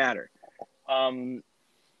does not matter.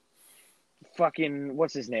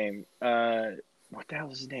 What's his name? What the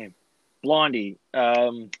hell is his name? Blondie.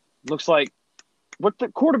 Looks like, what the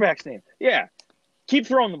quarterback's name? Yeah. Keep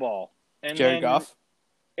throwing the ball. And Jared Goff.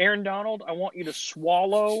 Aaron Donald, I want you to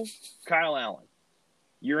swallow Kyle Allen.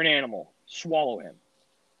 You're an animal. Swallow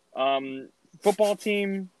him. Football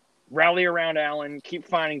team, rally around Allen. Keep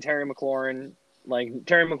finding Terry McLaurin. Like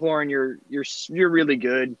Terry McLaurin, you're really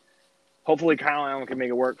good. Hopefully Kyle Allen can make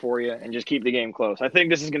it work for you and just keep the game close. I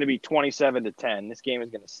think this is going to be 27-10. This game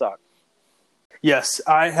is going to suck. Yes,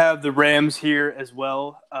 I have the Rams here as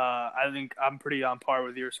well. I think I'm pretty on par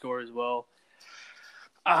with your score as well.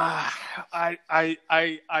 I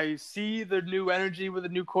see the new energy with the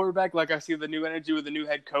new quarterback, like I see the new energy with the new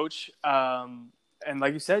head coach. And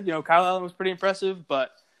like you said, Kyle Allen was pretty impressive,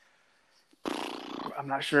 but I'm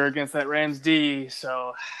not sure against that Rams D,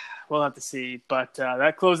 so we'll have to see. But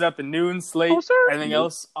that closed out the noon slate. Oh, sir. Anything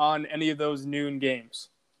else on any of those noon games?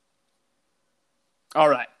 All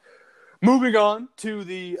right. Moving on to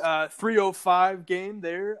the 3:05 game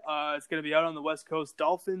there. It's going to be out on the West Coast,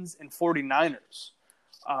 Dolphins and 49ers.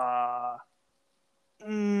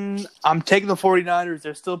 I'm taking the 49ers.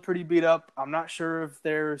 They're still pretty beat up. I'm not sure if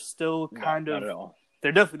they're still Not at all.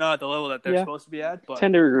 They're definitely not at the level that they're supposed to be at. But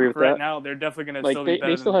tend to agree with right that. now, they're definitely going to Like still be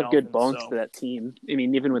better they still than have the good bones Dolphins, to that team. I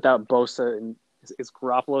mean, even without Bosa, and is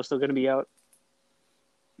Garoppolo still going to be out?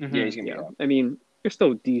 Mm-hmm. Yeah, he's going to be out. I mean, they're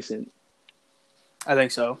still decent. I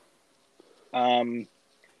think so. San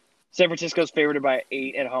Francisco's favored by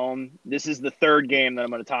 8 at home. This is the third game that I'm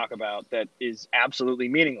going to talk about that is absolutely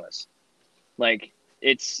meaningless. Like,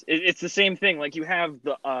 it's the same thing. Like, you have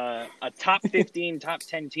a top 15, top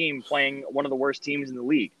 10 team playing one of the worst teams in the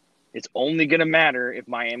league. It's only going to matter if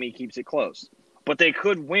Miami keeps it close. But they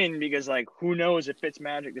could win because, like, who knows if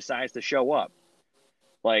Fitzmagic decides to show up.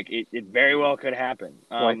 Like, it very well could happen.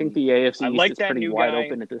 Well, I think the AFC like is that pretty new wide guy.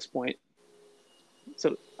 open at this point.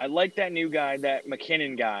 So I like that new guy, that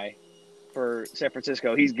McKinnon guy for San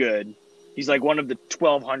Francisco. He's good. He's like one of the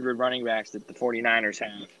 1,200 running backs that the 49ers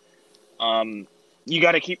have. You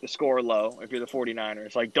got to keep the score low if you're the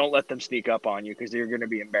 49ers. Like, don't let them sneak up on you because you're going to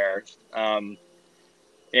be embarrassed. And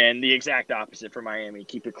the exact opposite for Miami.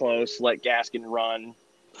 Keep it close. Let Gaskin run.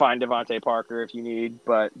 Find Devontae Parker if you need.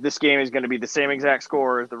 But this game is going to be the same exact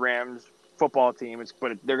score as the Rams football team.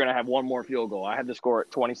 But they're going to have one more field goal. I had the score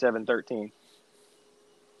at 27-13.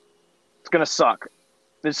 It's going to suck.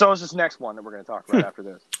 And so is this next one that we're going to talk about after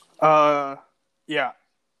this. Yeah.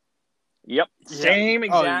 Yep. Same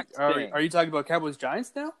exact thing. Are you talking about Cowboys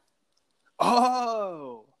Giants now?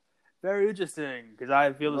 Oh, very interesting because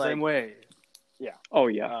I feel the same way. Yeah. Oh,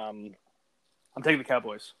 yeah. I'm taking the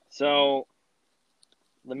Cowboys. So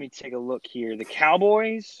let me take a look here. The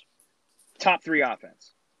Cowboys, top 3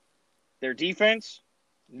 offense. Their defense,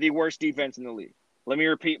 the worst defense in the league. Let me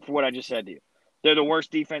repeat for what I just said to you. They're the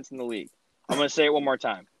worst defense in the league. I'm going to say it one more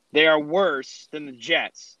time. They are worse than the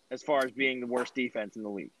Jets as far as being the worst defense in the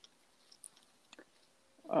league.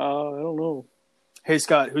 I don't know. Hey,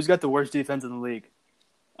 Scott, who's got the worst defense in the league?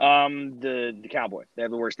 The Cowboys. They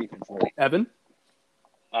have the worst defense in the league. Evan?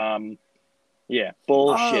 Yeah,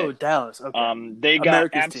 bullshit. Oh, Dallas. Okay. They got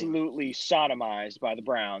America's absolutely sodomized by the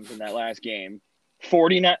Browns in that last game.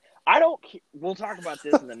 49. We'll talk about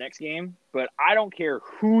this in the next game, but I don't care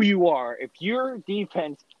who you are. If your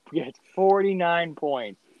defense gets 49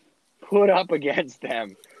 points put up against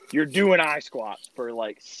them, you're doing eye squats for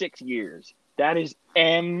like 6 years. That is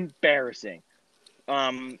embarrassing.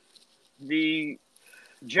 The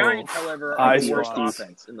Giants, however, are the worst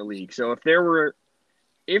defense in the league. So if there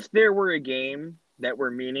were a game that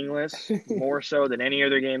were meaningless more so than any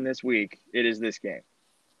other game this week, it is this game.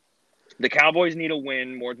 The Cowboys need a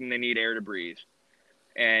win more than they need air to breathe.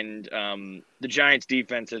 And the Giants'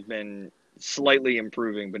 defense has been slightly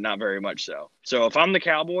improving, but not very much so. So if I'm the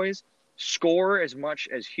Cowboys, score as much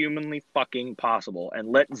as humanly fucking possible and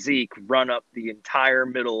let Zeke run up the entire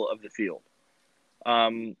middle of the field.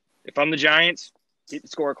 If I'm the Giants, keep the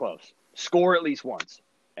score close. Score at least once.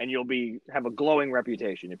 And you'll have a glowing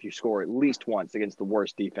reputation if you score at least once against the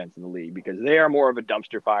worst defense in the league because they are more of a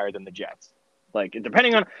dumpster fire than the Jets. Like,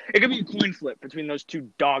 depending on – it could be a coin flip between those two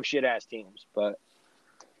dog shit-ass teams, but,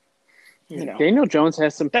 you know. Daniel Jones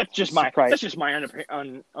has some – That's just my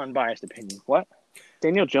unbiased opinion. What?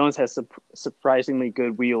 Daniel Jones has some surprisingly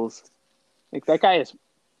good wheels. Like, that guy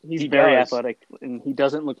he's very athletic, and he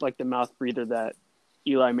doesn't look like the mouth breather that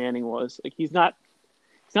Eli Manning was. Like, he's not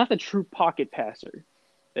the true pocket passer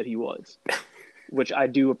that he was, which I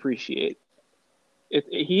do appreciate.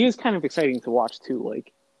 He is kind of exciting to watch, too.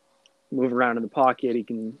 Like, move around in the pocket. He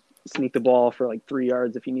can sneak the ball for like 3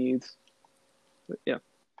 yards if he needs. But yeah.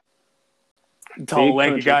 Tall,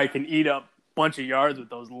 lanky guy can eat up a bunch of yards with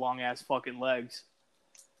those long-ass fucking legs.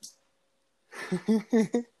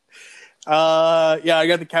 Yeah, I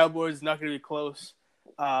got the Cowboys. Not going to be close.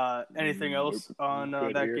 Anything else on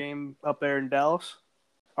that game up there in Dallas?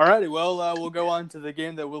 Alrighty, well, we'll go on to the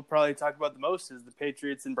game that we'll probably talk about the most is the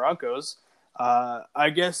Patriots and Broncos.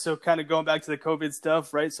 I guess so. Kind of going back to the COVID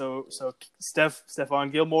stuff, right? So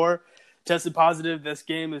Stephon Gilmore tested positive. This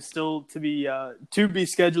game is still to be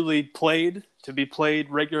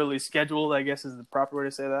regularly scheduled. I guess is the proper way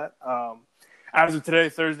to say that. As of today,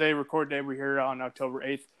 Thursday, record day, we're here on October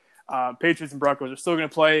 8th. Patriots and Broncos are still going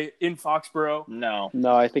to play in Foxborough. No,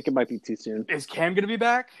 I think it might be too soon. Is Cam going to be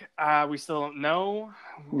back? We still don't know.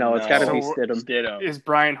 No, it's got to be So- Stidham. Is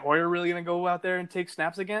Brian Hoyer really going to go out there and take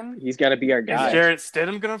snaps again? He's got to be our Is guy. Jarrett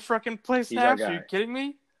Stidham going to freaking play our snaps? Are guy. you kidding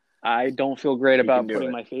me? I don't feel great He about can do putting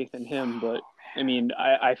it. my faith in him, but I mean,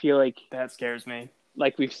 I feel That scares me.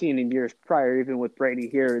 like we've seen in years prior, even with Brady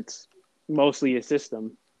here, it's mostly a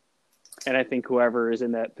system. And I think whoever is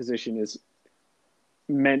in that position is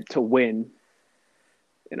meant to win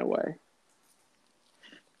in a way.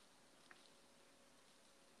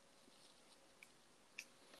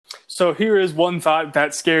 So here is one thought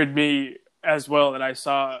that scared me as well that I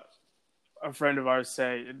saw a friend of ours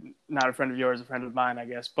say, not a friend of yours, a friend of mine, I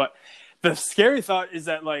guess. But the scary thought is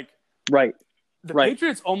that, like, Right. the Right.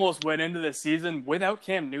 Patriots almost went into the season without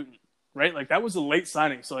Cam Newton, right? Like, that was a late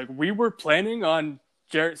signing. So, like, we were planning on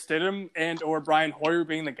Jarrett Stidham and or Brian Hoyer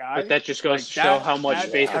being the guy. But that just goes Like, to show that- how much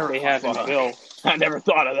that- faith that they have in Bill. I never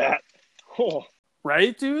thought of that. Oh.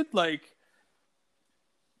 Right, dude? Like,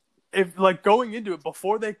 if, like, going into it,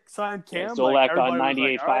 before they signed Cam, Zolak like, on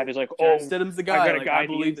everybody was 98.5 is like, Jarrett oh, Stidham's the I guy. got a Like, guy I on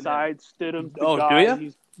the believe in him. inside. Stidham's the Oh, do guy. ya?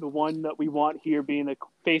 He's the one that we want here being the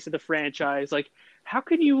face of the franchise. Like, how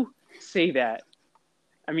can you say that?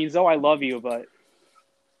 I mean, Zoe, I love you, but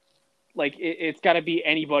like it's got to be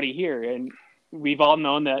anybody here. And we've all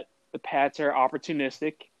known that the Pats are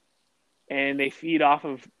opportunistic and they feed off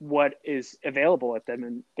of what is available at them.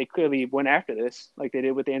 And they clearly went after this like they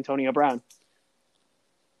did with Antonio Brown.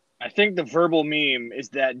 I think the verbal meme is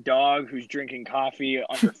that dog who's drinking coffee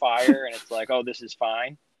under fire, and it's like, oh, this is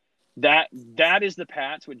fine. That is the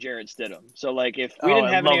Pats with Jarrett Stidham. So, like, if we didn't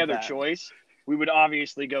I have any love other that. choice, we would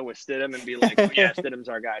obviously go with Stidham and be like, oh, yeah, Stidham's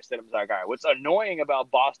our guy. Stidham's our guy. What's annoying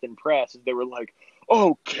about Boston press is they were like,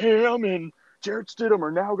 oh, Cam and Jarrett Stidham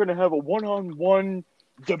are now going to have a one-on-one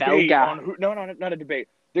debate Belga. on who. No, not a debate.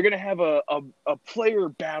 They're going to have a player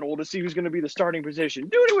battle to see who's going to be the starting position.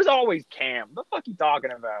 Dude, it was always Cam. What the fuck you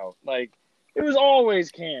talking about? Like, it was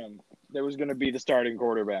always Cam that was going to be the starting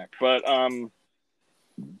quarterback. But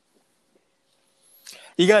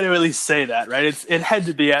You got to at least say that, right? It had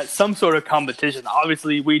to be at some sort of competition.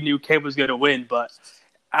 Obviously, we knew Cam was going to win, but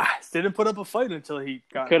didn't put up a fight until he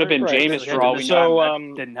got Could have been hurt. Jameis for all we So, know.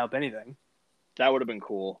 That didn't help anything. that would have been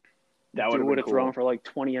cool. That would Would have have thrown for like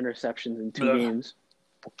 20 interceptions in 2 Ugh. games.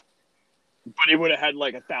 But he would have had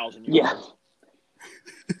like 1,000 yards.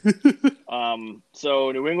 Yeah.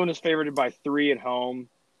 So New England is favored by 3 at home.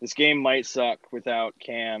 This game might suck without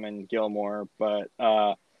Cam and Gilmore, but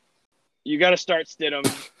you got to start Stidham,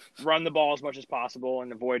 run the ball as much as possible,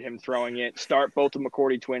 and avoid him throwing it. Start both the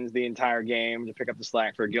McCourty twins the entire game to pick up the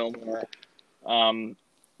slack for Gilmore. For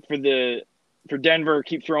Denver,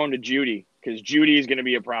 keep throwing to Judy because Judy is going to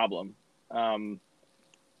be a problem.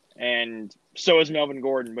 And so is Melvin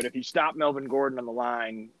Gordon. But if you stop Melvin Gordon on the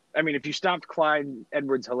line, I mean, if you stopped Clyde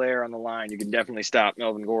Edwards-Helaire on the line, you can definitely stop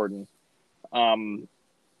Melvin Gordon.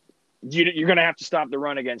 You're going to have to stop the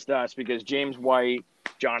run against us because James White,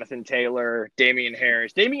 Jonathan Taylor, Damian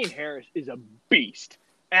Harris. Damian Harris is a beast,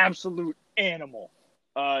 absolute animal.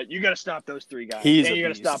 You got to stop those 3 guys. He's and a you got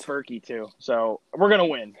to beast. stop Berkey too. So we're going to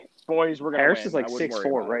win. Boys, we're going to win. Harris is like I wouldn't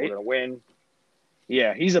 6'4", worry about it. right? We're going to win.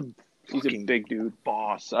 Yeah, he's a big dude.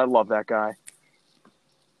 boss. I love that guy.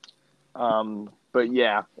 But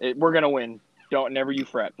yeah, we're gonna win. Never you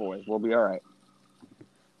fret, boys. We'll be all right.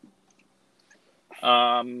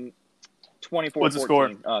 24-14. What's the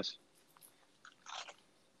score? Us.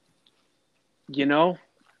 You know,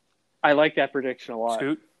 I like that prediction a lot.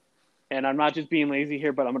 Scoot. And I'm not just being lazy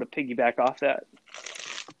here, but I'm going to piggyback off that.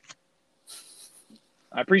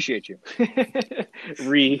 I appreciate you.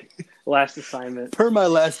 Last assignment. Per my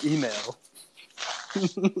last email.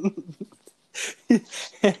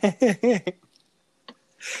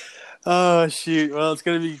 Oh, shoot. Well, it's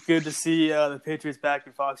going to be good to see the Patriots back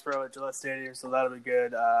in Foxborough at Gillette Stadium, so that'll be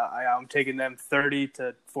good. I'm taking them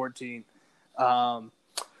 30-14.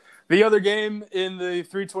 The other game in the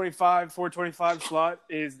 325, 425 slot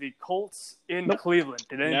is the Colts in Cleveland.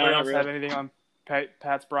 Did anybody else have anything on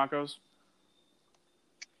Pats Broncos?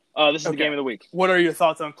 This is the game of the week. What are your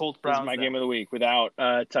thoughts on Colts Browns? This is my game of the week without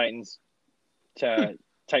Titans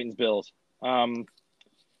Bills.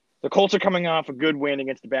 The Colts are coming off a good win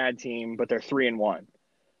against a bad team, but they're 3-1.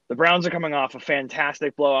 The Browns are coming off a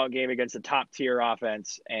fantastic blowout game against a top-tier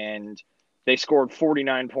offense, and they scored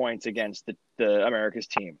 49 points against the America's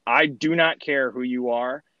team. I do not care who you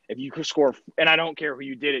are. If you could score, and I don't care who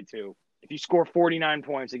you did it to, if you score 49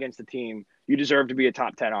 points against the team, you deserve to be a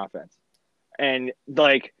top 10 offense. And,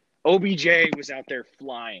 like, OBJ was out there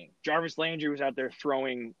flying. Jarvis Landry was out there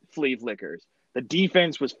throwing flea flickers. The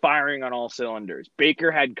defense was firing on all cylinders.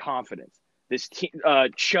 Baker had confidence. This team,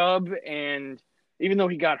 Chubb, and even though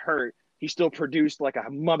he got hurt, he still produced like a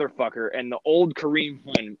motherfucker. And the old Kareem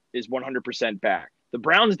Hunt is 100% back. The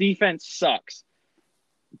Browns' defense sucks,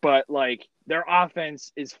 but like their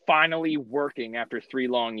offense is finally working after 3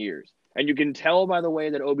 long years. And you can tell by the way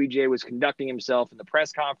that OBJ was conducting himself in the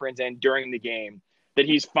press conference and during the game that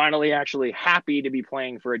he's finally actually happy to be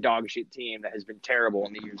playing for a dog shit team that has been terrible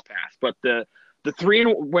in the years past. But the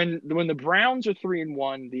when the Browns are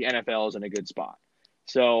 3-1, the NFL is in a good spot.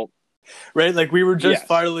 So, right, like we were just yes.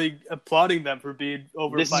 finally applauding them for being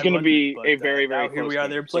over. This is going to be a very, very close. Here we are.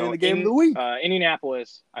 They're game. playing the game of the week.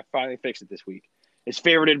 Indianapolis, I finally fixed it this week, is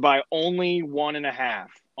favorited by only 1.5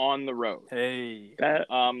 on the road. Hey,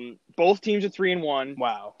 both teams are 3-1.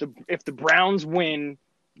 Wow. If the Browns win,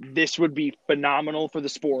 this would be phenomenal for the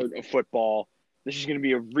sport of football. This is going to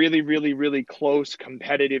be a really, really, really close,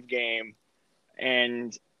 competitive game,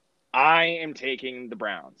 and I am taking the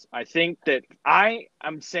Browns. I think that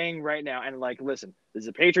I'm saying right now, and like, listen, this is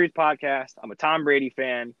a Patriots podcast. I'm a Tom Brady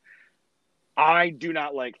fan. I do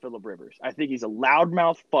not like Phillip Rivers. I think he's a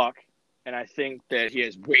loudmouth fuck, and I think that he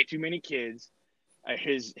has way too many kids.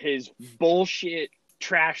 His bullshit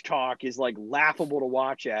trash talk is like laughable to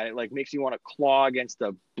watch at. It like makes you want to claw against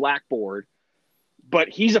the blackboard. But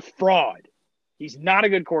he's a fraud. He's not a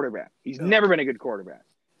good quarterback. He's never been a good quarterback.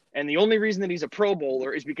 And the only reason that he's a Pro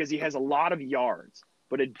Bowler is because he has a lot of yards.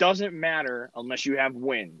 But it doesn't matter unless you have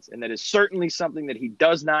wins. And that is certainly something that he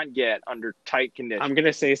does not get under tight conditions. I'm going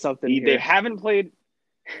to say something here. They haven't played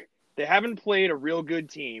a real good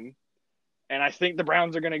team. And I think the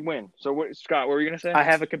Browns are going to win. So, Scott, what were you going to say? I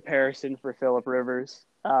have a comparison for Phillip Rivers.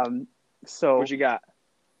 So what you got?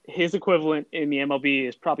 His equivalent in the MLB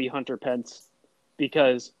is probably Hunter Pence,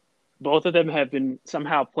 because both of them have been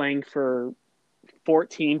somehow playing for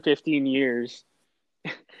 14, 15 years,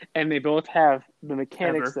 and they both have the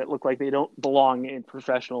mechanics that look like they don't belong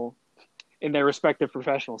in their respective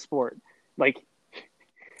professional sport. Like,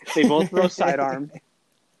 they both throw sidearm, a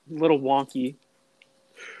little wonky.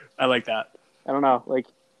 I like that. I don't know, like,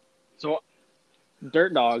 so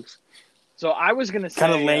dirt dogs. So I was gonna say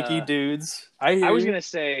kind of lanky dudes. I was gonna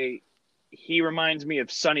say he reminds me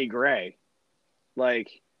of Sonny Gray,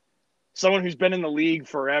 like someone who's been in the league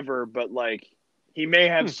forever, but like he may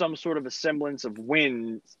have some sort of a semblance of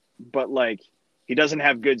wins, but like he doesn't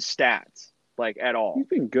have good stats, like at all. He's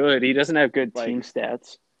been good. He doesn't have good team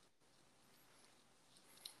stats.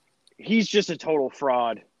 He's just a total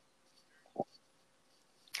fraud.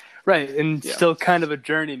 Right, and still kind of a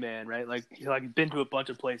journeyman, right? Like been to a bunch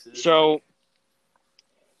of places. So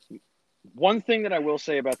one thing that I will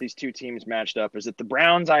say about these two teams matched up is that the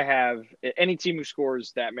Browns, I have any team who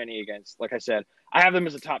scores that many against, like I said, I have them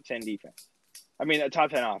as a top 10 defense. I mean, a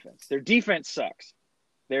top 10 offense. Their defense sucks.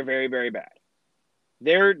 They're very, very bad.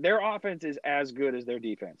 Their offense is as good as their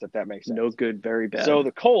defense, if that makes sense. No good, very bad. So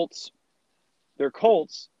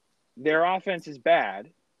their offense is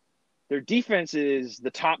bad. Their defense is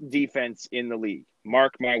the top defense in the league.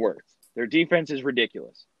 Mark my words. Their defense is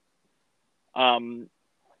ridiculous.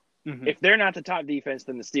 If they're not the top defense,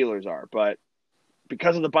 then the Steelers are. But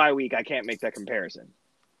because of the bye week, I can't make that comparison.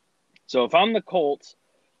 So if I'm the Colts,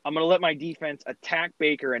 I'm going to let my defense attack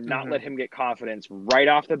Baker and not let him get confidence right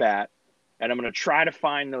off the bat. And I'm going to try to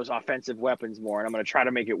find those offensive weapons more, and I'm going to try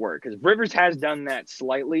to make it work. Because Rivers has done that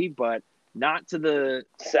slightly, but not to the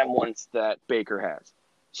semblance that Baker has.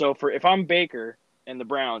 So if I'm Baker and the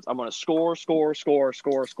Browns, I'm going to score,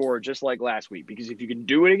 just like last week. Because if you can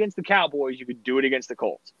do it against the Cowboys, you can do it against the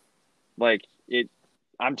Colts.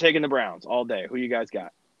 I'm taking the Browns all day. Who you guys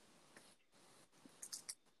got?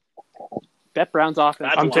 That Browns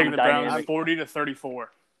offense. I'm taking the Browns 40-34.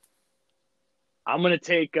 I'm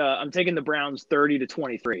taking the Browns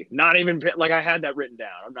 30-23. Not even like I had that written down.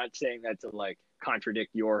 I'm not saying that to like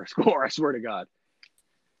contradict your score. I swear to God.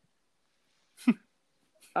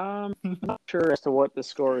 I'm not sure as to what the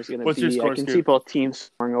score is going to be. Your score, I can see both teams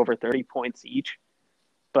scoring over 30 points each,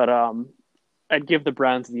 but I'd give the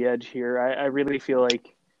Browns the edge here. I really feel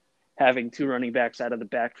like having two running backs out of the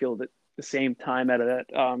backfield at the same time out of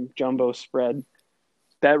that jumbo spread,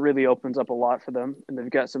 that really opens up a lot for them. And they've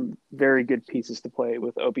got some very good pieces to play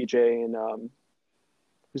with OBJ and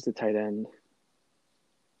who's the tight end?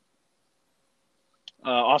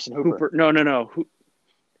 Austin Hooper. No.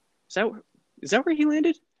 Is that where he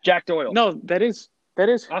landed? Jack Doyle. No, that is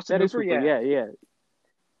Austin Hooper. Hooper. Yeah.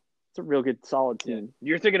 It's a real good, solid team.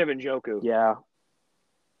 You're thinking of Njoku. Yeah.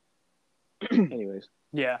 Anyways.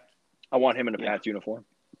 Yeah. I want him in a Pats uniform.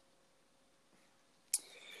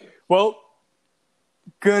 Well,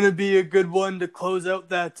 Gonna be a good one to close out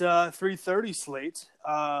that 3:30 slate.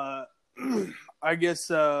 I guess.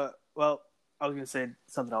 Well, I was gonna say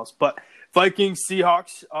something else, but Vikings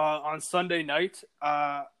Seahawks on Sunday night.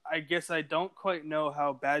 I guess I don't quite know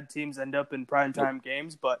how bad teams end up in primetime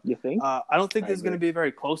games, but You think? I don't think this is going to be a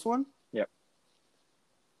very close one. Yep.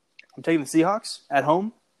 I'm taking the Seahawks at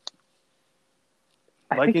home.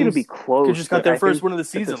 I think it'll be close. They just got their first win of the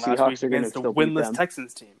that the season last week Seahawks are gonna against the still beat winless them.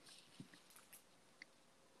 Texans team.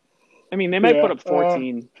 I mean, they might put up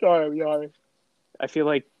 14. Sorry, I'm yawning. I feel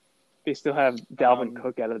like they still have Dalvin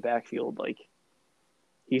Cook out of the backfield. Like,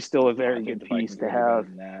 he's still a very good piece to have.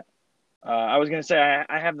 I was going to say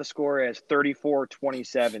I have the score as 34-27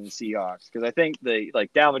 Seahawks because I think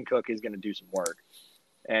Dalvin Cook is going to do some work.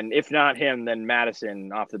 And if not him, then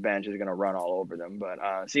Madison off the bench is going to run all over them. But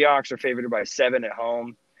Seahawks are favored by 7 at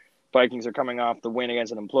home. Vikings are coming off the win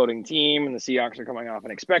against an imploding team, and the Seahawks are coming off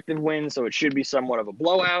an expected win, so it should be somewhat of a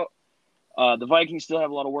blowout. The Vikings still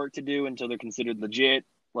have a lot of work to do until they're considered legit,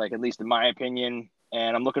 like at least in my opinion.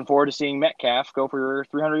 And I'm looking forward to seeing Metcalf go for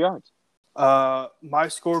 300 yards. My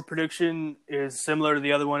score prediction is similar to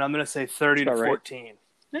the other one. I'm going to say 30-14.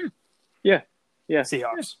 Right. Yeah. Seahawks. Yeah.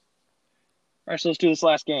 All right, so let's do this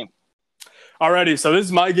last game. Alrighty, so this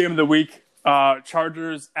is my game of the week.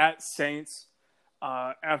 Chargers at Saints.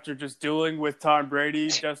 After just dueling with Tom Brady,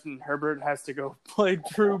 Justin Herbert has to go play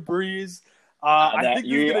Drew Brees. I think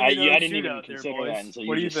this is going to be I a didn't even shootout there, consider boys. that until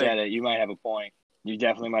What do you you just think? said it. You might have a point. You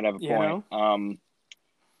definitely might have a You point.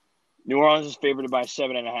 New Orleans is favored by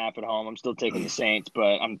 7.5 at home. I'm still taking the Saints,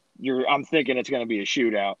 but I'm thinking it's going to be a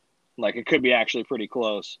shootout. Like it could be actually pretty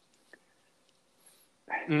close.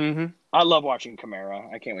 Mm-hmm. I love watching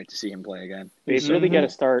Kamara. I can't wait to see him play again. They really got to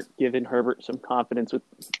start giving Herbert some confidence with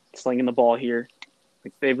slinging the ball here.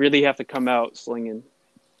 Like they really have to come out slinging.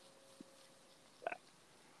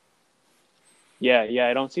 Yeah.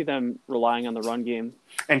 I don't see them relying on the run game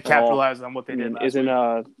And capitalize on what they did last Isn't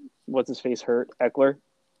week. what's his face hurt? Eckler.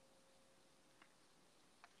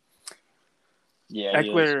 Yeah,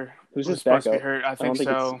 Eckler Who's was his supposed to be backup? hurt. I I think don't think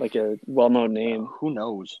so. it's like a well-known name, who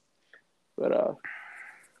knows? but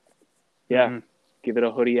give it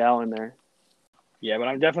a Hoodie Allen there. Yeah, but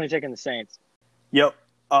I'm definitely taking the Saints. Yep.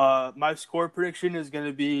 My score prediction is going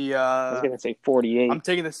to be. I was gonna say 48. I'm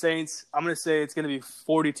taking the Saints. I'm going to say it's going to be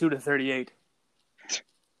 42-38.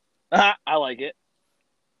 I like it.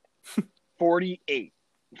 48.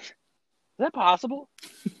 Is that possible?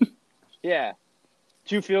 Yeah.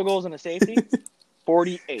 2 field goals and a safety?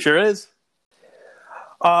 48. Sure is.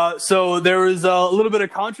 So there was a little bit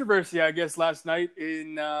of controversy, I guess, last night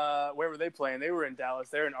in where were they playing? They were in Dallas.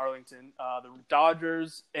 They're in Arlington. The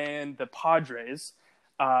Dodgers and the Padres.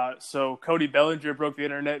 So Cody Bellinger broke the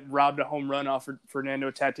internet, robbed a home run off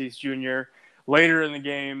Fernando Tatis Jr. Later in the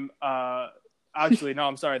game, actually, no,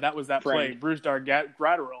 I'm sorry, that was that play. Brusdar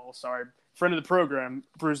Graterol, friend of the program,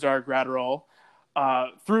 Brusdar Graterol,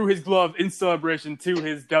 threw his glove in celebration to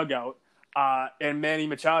his dugout, and Manny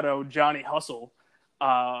Machado, Johnny Hustle,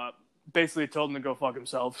 basically told him to go fuck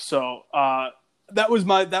himself. So that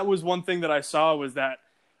was one thing that I saw was that,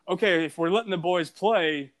 okay, if we're letting the boys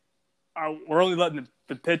play, we're only letting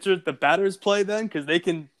the batters play then, because they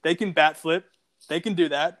can bat flip, they can do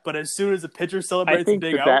that. But as soon as the pitcher celebrates I think a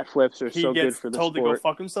big the out, bat flips are he so good gets for the told sport. to go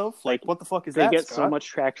fuck himself. Like what the fuck is they that? They get Scott? so much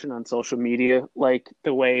traction on social media, like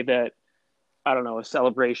the way that I don't know a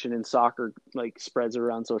celebration in soccer like spreads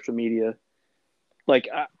around social media. Like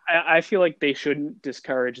I feel like they shouldn't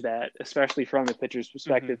discourage that, especially from the pitcher's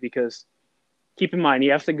perspective, because keep in mind you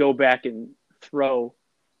have to go back and throw,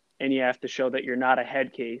 and you have to show that you're not a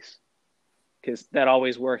head case, because that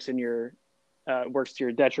always works to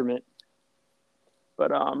your detriment.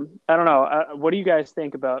 But I don't know. What do you guys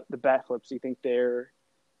think about the bat flips? Do you think they're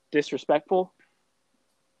disrespectful?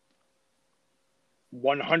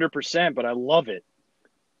 100%, but I love it.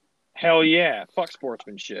 Hell yeah. Fuck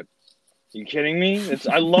sportsmanship. You kidding me?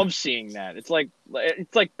 I love seeing that. It's like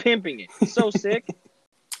pimping it. It's so sick.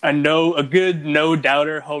 A good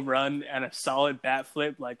no-doubter home run and a solid bat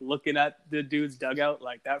flip, like looking at the dude's dugout,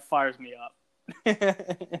 like that fires me up.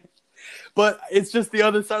 But it's just the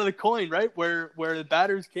other side of the coin, right? Where the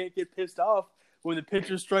batters can't get pissed off when the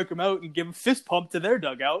pitchers strike them out and give a fist pump to their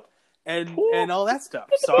dugout and all that stuff.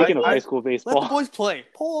 So Speaking of high school baseball, let the boys play.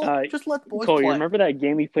 Paul, just let the boys Cole, play. you remember that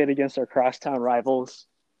game we played against our crosstown rivals,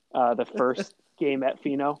 the first game at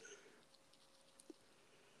Pheno?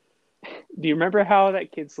 Do you remember how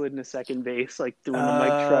that kid slid into second base, like doing the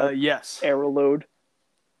Mike Trout arrow load?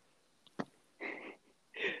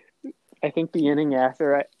 I think the inning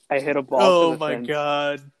after I hit a ball to the fence,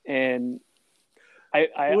 God. And I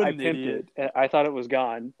pimped it. I thought it was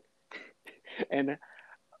gone. And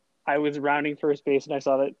I was rounding first base and I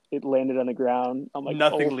saw that it landed on the ground. I'm like,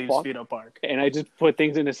 Nothing oh, leaves fuck. Pheno Park. And I just put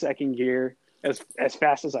things into second gear as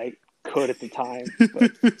fast as I could at the time.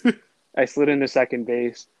 But I slid into second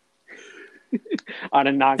base on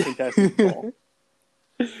a non-contested ball.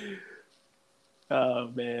 Oh,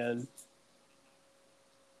 man.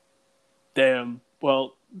 Damn.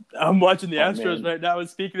 Well, I'm watching the Astros right now, and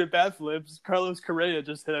speaking of bat flips, Carlos Correa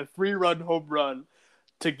just hit a 3-run home run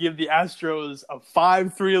to give the Astros a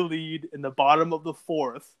 5-3 lead in the bottom of the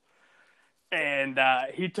fourth. And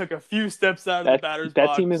he took a few steps out of the batter's box.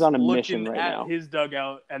 That team is on a mission right now. His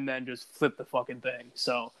dugout, and then just flipped the fucking thing.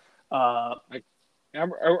 So, are we an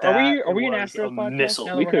Astros podcast? Missile.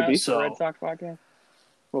 Now we could be. So Red Sox podcast.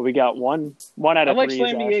 Well, we got one out of 3. I like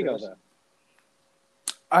San Diego though.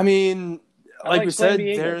 I mean, like we said,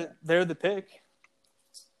 Diego. they're the pick.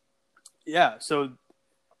 Yeah. So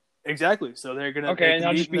exactly. So they're gonna and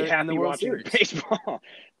I'll just be happy watching baseball.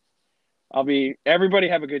 Everybody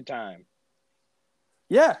have a good time.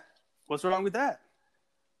 Yeah. What's wrong with that?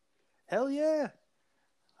 Hell yeah.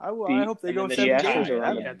 I hope they go 7 games. The games. Astros are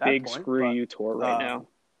on a big screw you tour right now.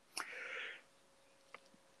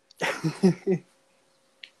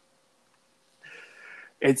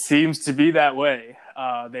 It seems to be that way.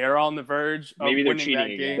 They are on the verge of winning that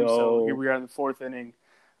game. So here we are in the 4th inning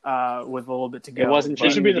with a little bit to go. It wasn't.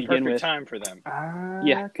 This should be the perfect time for them.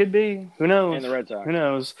 Yeah, could be. Who knows? And the Red Sox. Who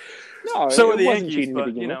knows? No, so are the Yankees,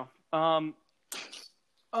 but you know.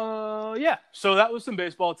 Yeah. So that was some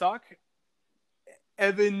baseball talk.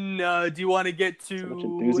 Evan, do you want to get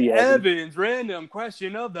to Evan's random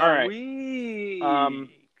question of the week? I'm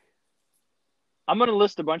going to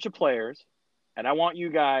list a bunch of players, and I want you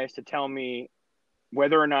guys to tell me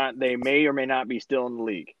whether or not they may or may not be still in the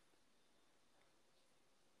league.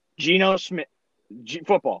 Geno Smith,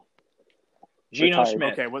 football. Geno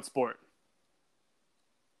Smith. Okay, what sport?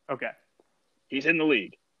 Okay. He's in the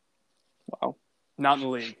league. Wow. Not in the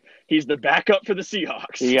league. He's the backup for the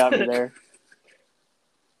Seahawks. You got me there.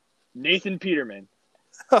 Nathan Peterman.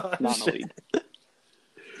 Not in the league.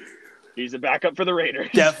 He's the backup for the Raiders.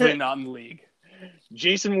 Definitely not in the league.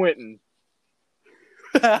 Jason Witten.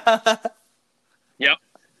 Yep.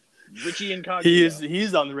 Richie Incognito.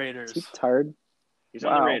 He's on the Raiders. He's tired. He's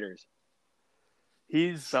on the Raiders.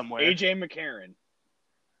 He's somewhere. AJ McCarron.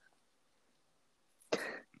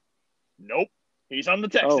 Nope. He's on the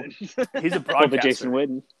Texans. He's a broadcaster. Jason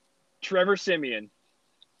Witten. Trevor Siemian.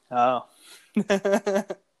 Oh.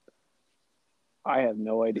 I have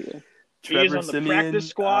no idea. He is on the practice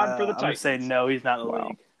squad for the Titans. I'm going to say no, he's not in the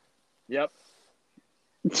league. Yep.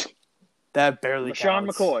 That barely LaShawn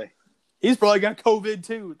counts. McCoy. He's probably got COVID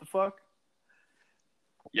too. What the fuck?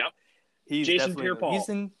 Yep. He's Jason Pierre-Paul. He's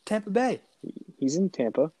in Tampa Bay. He's in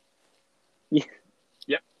Tampa. Yeah.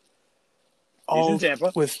 Yep. He's in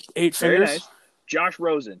Tampa. With 8 Very fingers. nice. Josh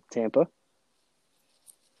Rosen. Tampa.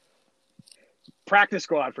 Practice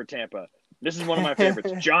squad for Tampa. This is one of my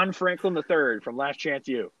favorites. John Franklin III from Last Chance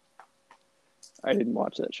U. I didn't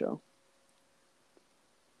watch that show.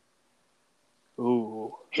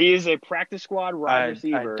 Ooh. He is a practice squad wide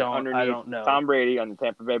receiver underneath Tom Brady on the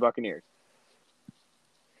Tampa Bay Buccaneers.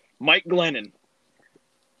 Mike Glennon.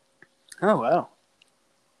 Oh, wow.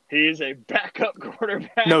 He is a backup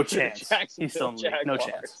quarterback. No chance. He's still in the league. No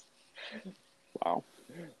chance. Wow.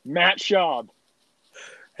 Matt Schaub.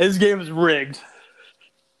 His game is rigged.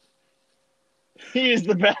 He is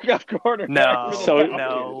the backup quarterback.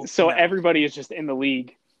 No. So everybody is just in the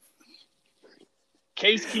league.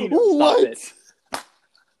 Case Keenum. What?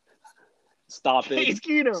 Stop it. Case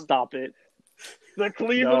Keenum. Stop it. The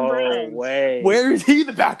Cleveland Browns. No way. Where is he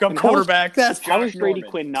the backup quarterback? How is Brady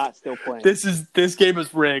Quinn not still playing? This game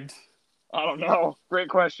is rigged. I don't know. Great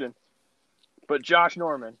question. But Josh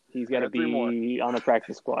Norman. He's got to be on the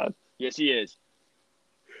practice squad. Yes, he is.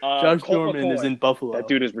 Josh Colt Norman McCoy. is in Buffalo. That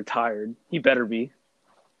dude is retired. He better be.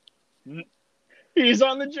 He's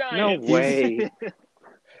on the Giants. No way.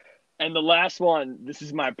 And the last one, this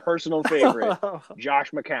is my personal favorite,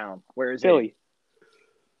 Josh McCown. Where is Philly.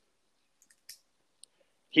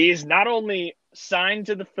 He is not only signed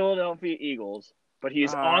to the Philadelphia Eagles, but he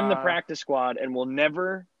is on the practice squad and will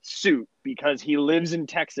never suit because he lives in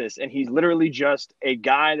Texas and he's literally just a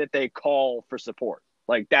guy that they call for support.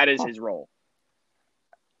 Like, that is his role.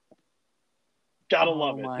 Gotta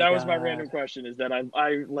love it. That was my random question, is that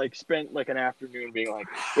I like spent like an afternoon being like,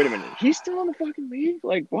 wait a minute, he's still in the fucking league?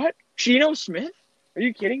 Like, what? Geno Smith? Are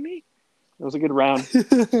you kidding me? It was a good round.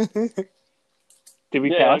 Did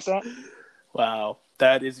we pass that? Wow.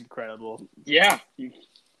 That is incredible. Yeah.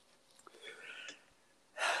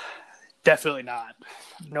 Definitely not.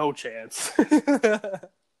 No chance.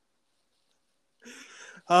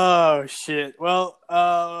 Oh shit! Well,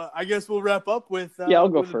 I guess we'll wrap up with I'll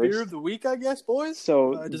go with the first. beer of the week, I guess, boys.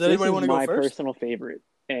 So does this anybody is want to go my first? personal favorite,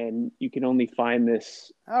 and you can only find this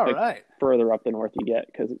All right. further up the north you get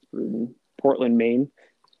because it's brewed in Portland, Maine.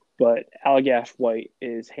 But Allagash White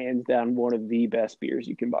is hands down one of the best beers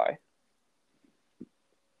you can buy.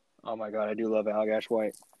 Oh my god, I do love Allagash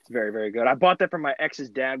White. It's very, very good. I bought that from my ex's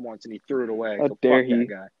dad once, and he threw it away. How So dare fuck that he.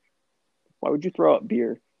 guy. Why would you throw out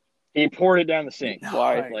beer? He poured it down the sink.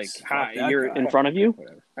 Why? Like, Fuck hi, that you're guy. In front of you?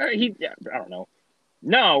 Whatever. I don't know.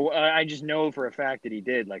 No, I just know for a fact that he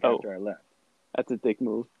did. Like after I left. That's a dick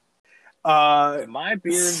move. My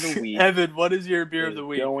beer of the week. Evan, what is your beer of the is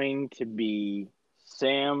week? going to be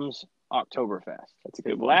Sam's Oktoberfest. That's a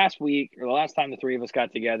good one. Last week, or the last time the three of us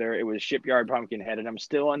got together, it was Shipyard Pumpkinhead, and I'm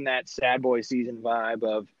still in that sad boy season vibe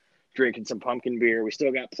of drinking some pumpkin beer. We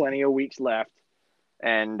still got plenty of weeks left,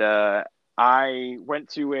 and I went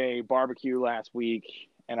to a barbecue last week,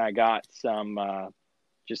 and I got some,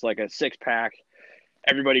 just like a 6-pack.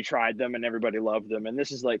 Everybody tried them, and everybody loved them. And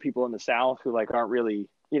this is like people in the South who like aren't really,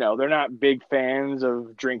 they're not big fans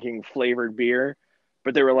of drinking flavored beer,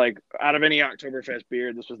 but they were like, out of any Oktoberfest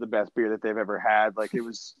beer, this was the best beer that they've ever had. Like it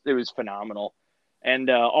was phenomenal. And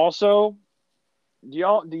also, do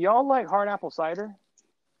y'all like hard apple cider?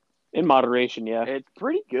 In moderation, yeah. It's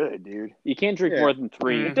pretty good, dude. You can't drink more than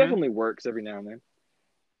 3. It definitely works every now and then.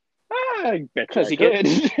 I bet Because you you I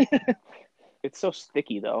could. It's so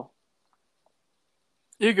sticky, though.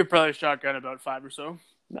 You could probably shotgun about 5 or so.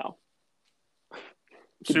 No. You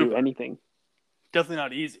can Super. do anything. Definitely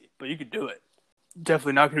not easy, but you could do it.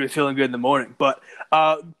 Definitely not going to be feeling good in the morning. But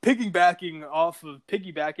piggybacking off of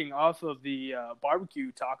the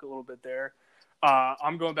barbecue talk a little bit there,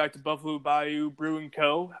 I'm going back to Buffalo Bayou Brewing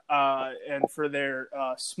Co. And for their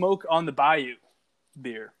Smoke on the Bayou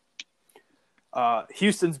beer.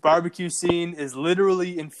 Houston's barbecue scene is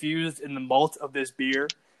literally infused in the malt of this beer.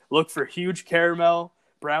 Look for huge caramel,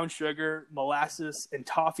 brown sugar, molasses, and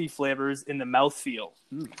toffee flavors in the mouthfeel.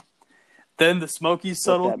 Then the smoky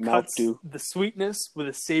subtle cuts the sweetness with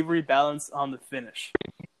a savory balance on the finish.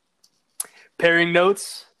 Pairing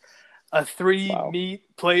notes, a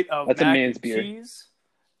 3-meat plate of mac and cheese,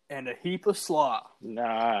 and a heap of slaw.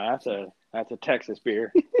 Nah, that's a Texas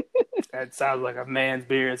beer. That sounds like a man's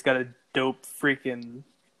beer. It's got a dope freaking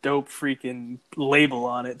label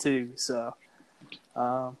on it too. So,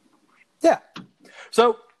 yeah.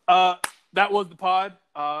 So that was the pod.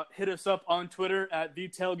 Hit us up on Twitter at The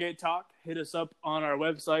Tailgate Talk. Hit us up on our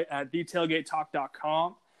website at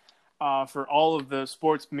thetailgatetalk.com for all of the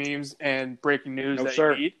sports memes and breaking news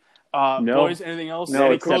you need. Boys, anything else? No,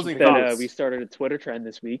 Any except closing that thoughts? we started a Twitter trend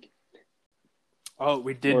this week. Oh,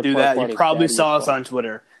 we did do that. You probably saw us on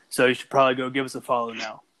Twitter, so you should probably go give us a follow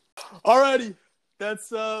now. Alrighty,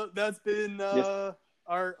 that's been our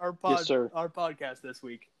podcast this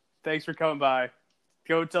week. Thanks for coming by.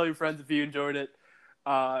 Go tell your friends if you enjoyed it.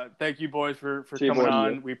 Thank you, boys, for coming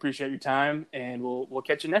on. We appreciate your time, and we'll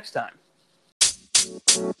catch you next time.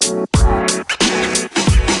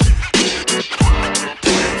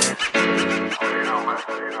 You know, man.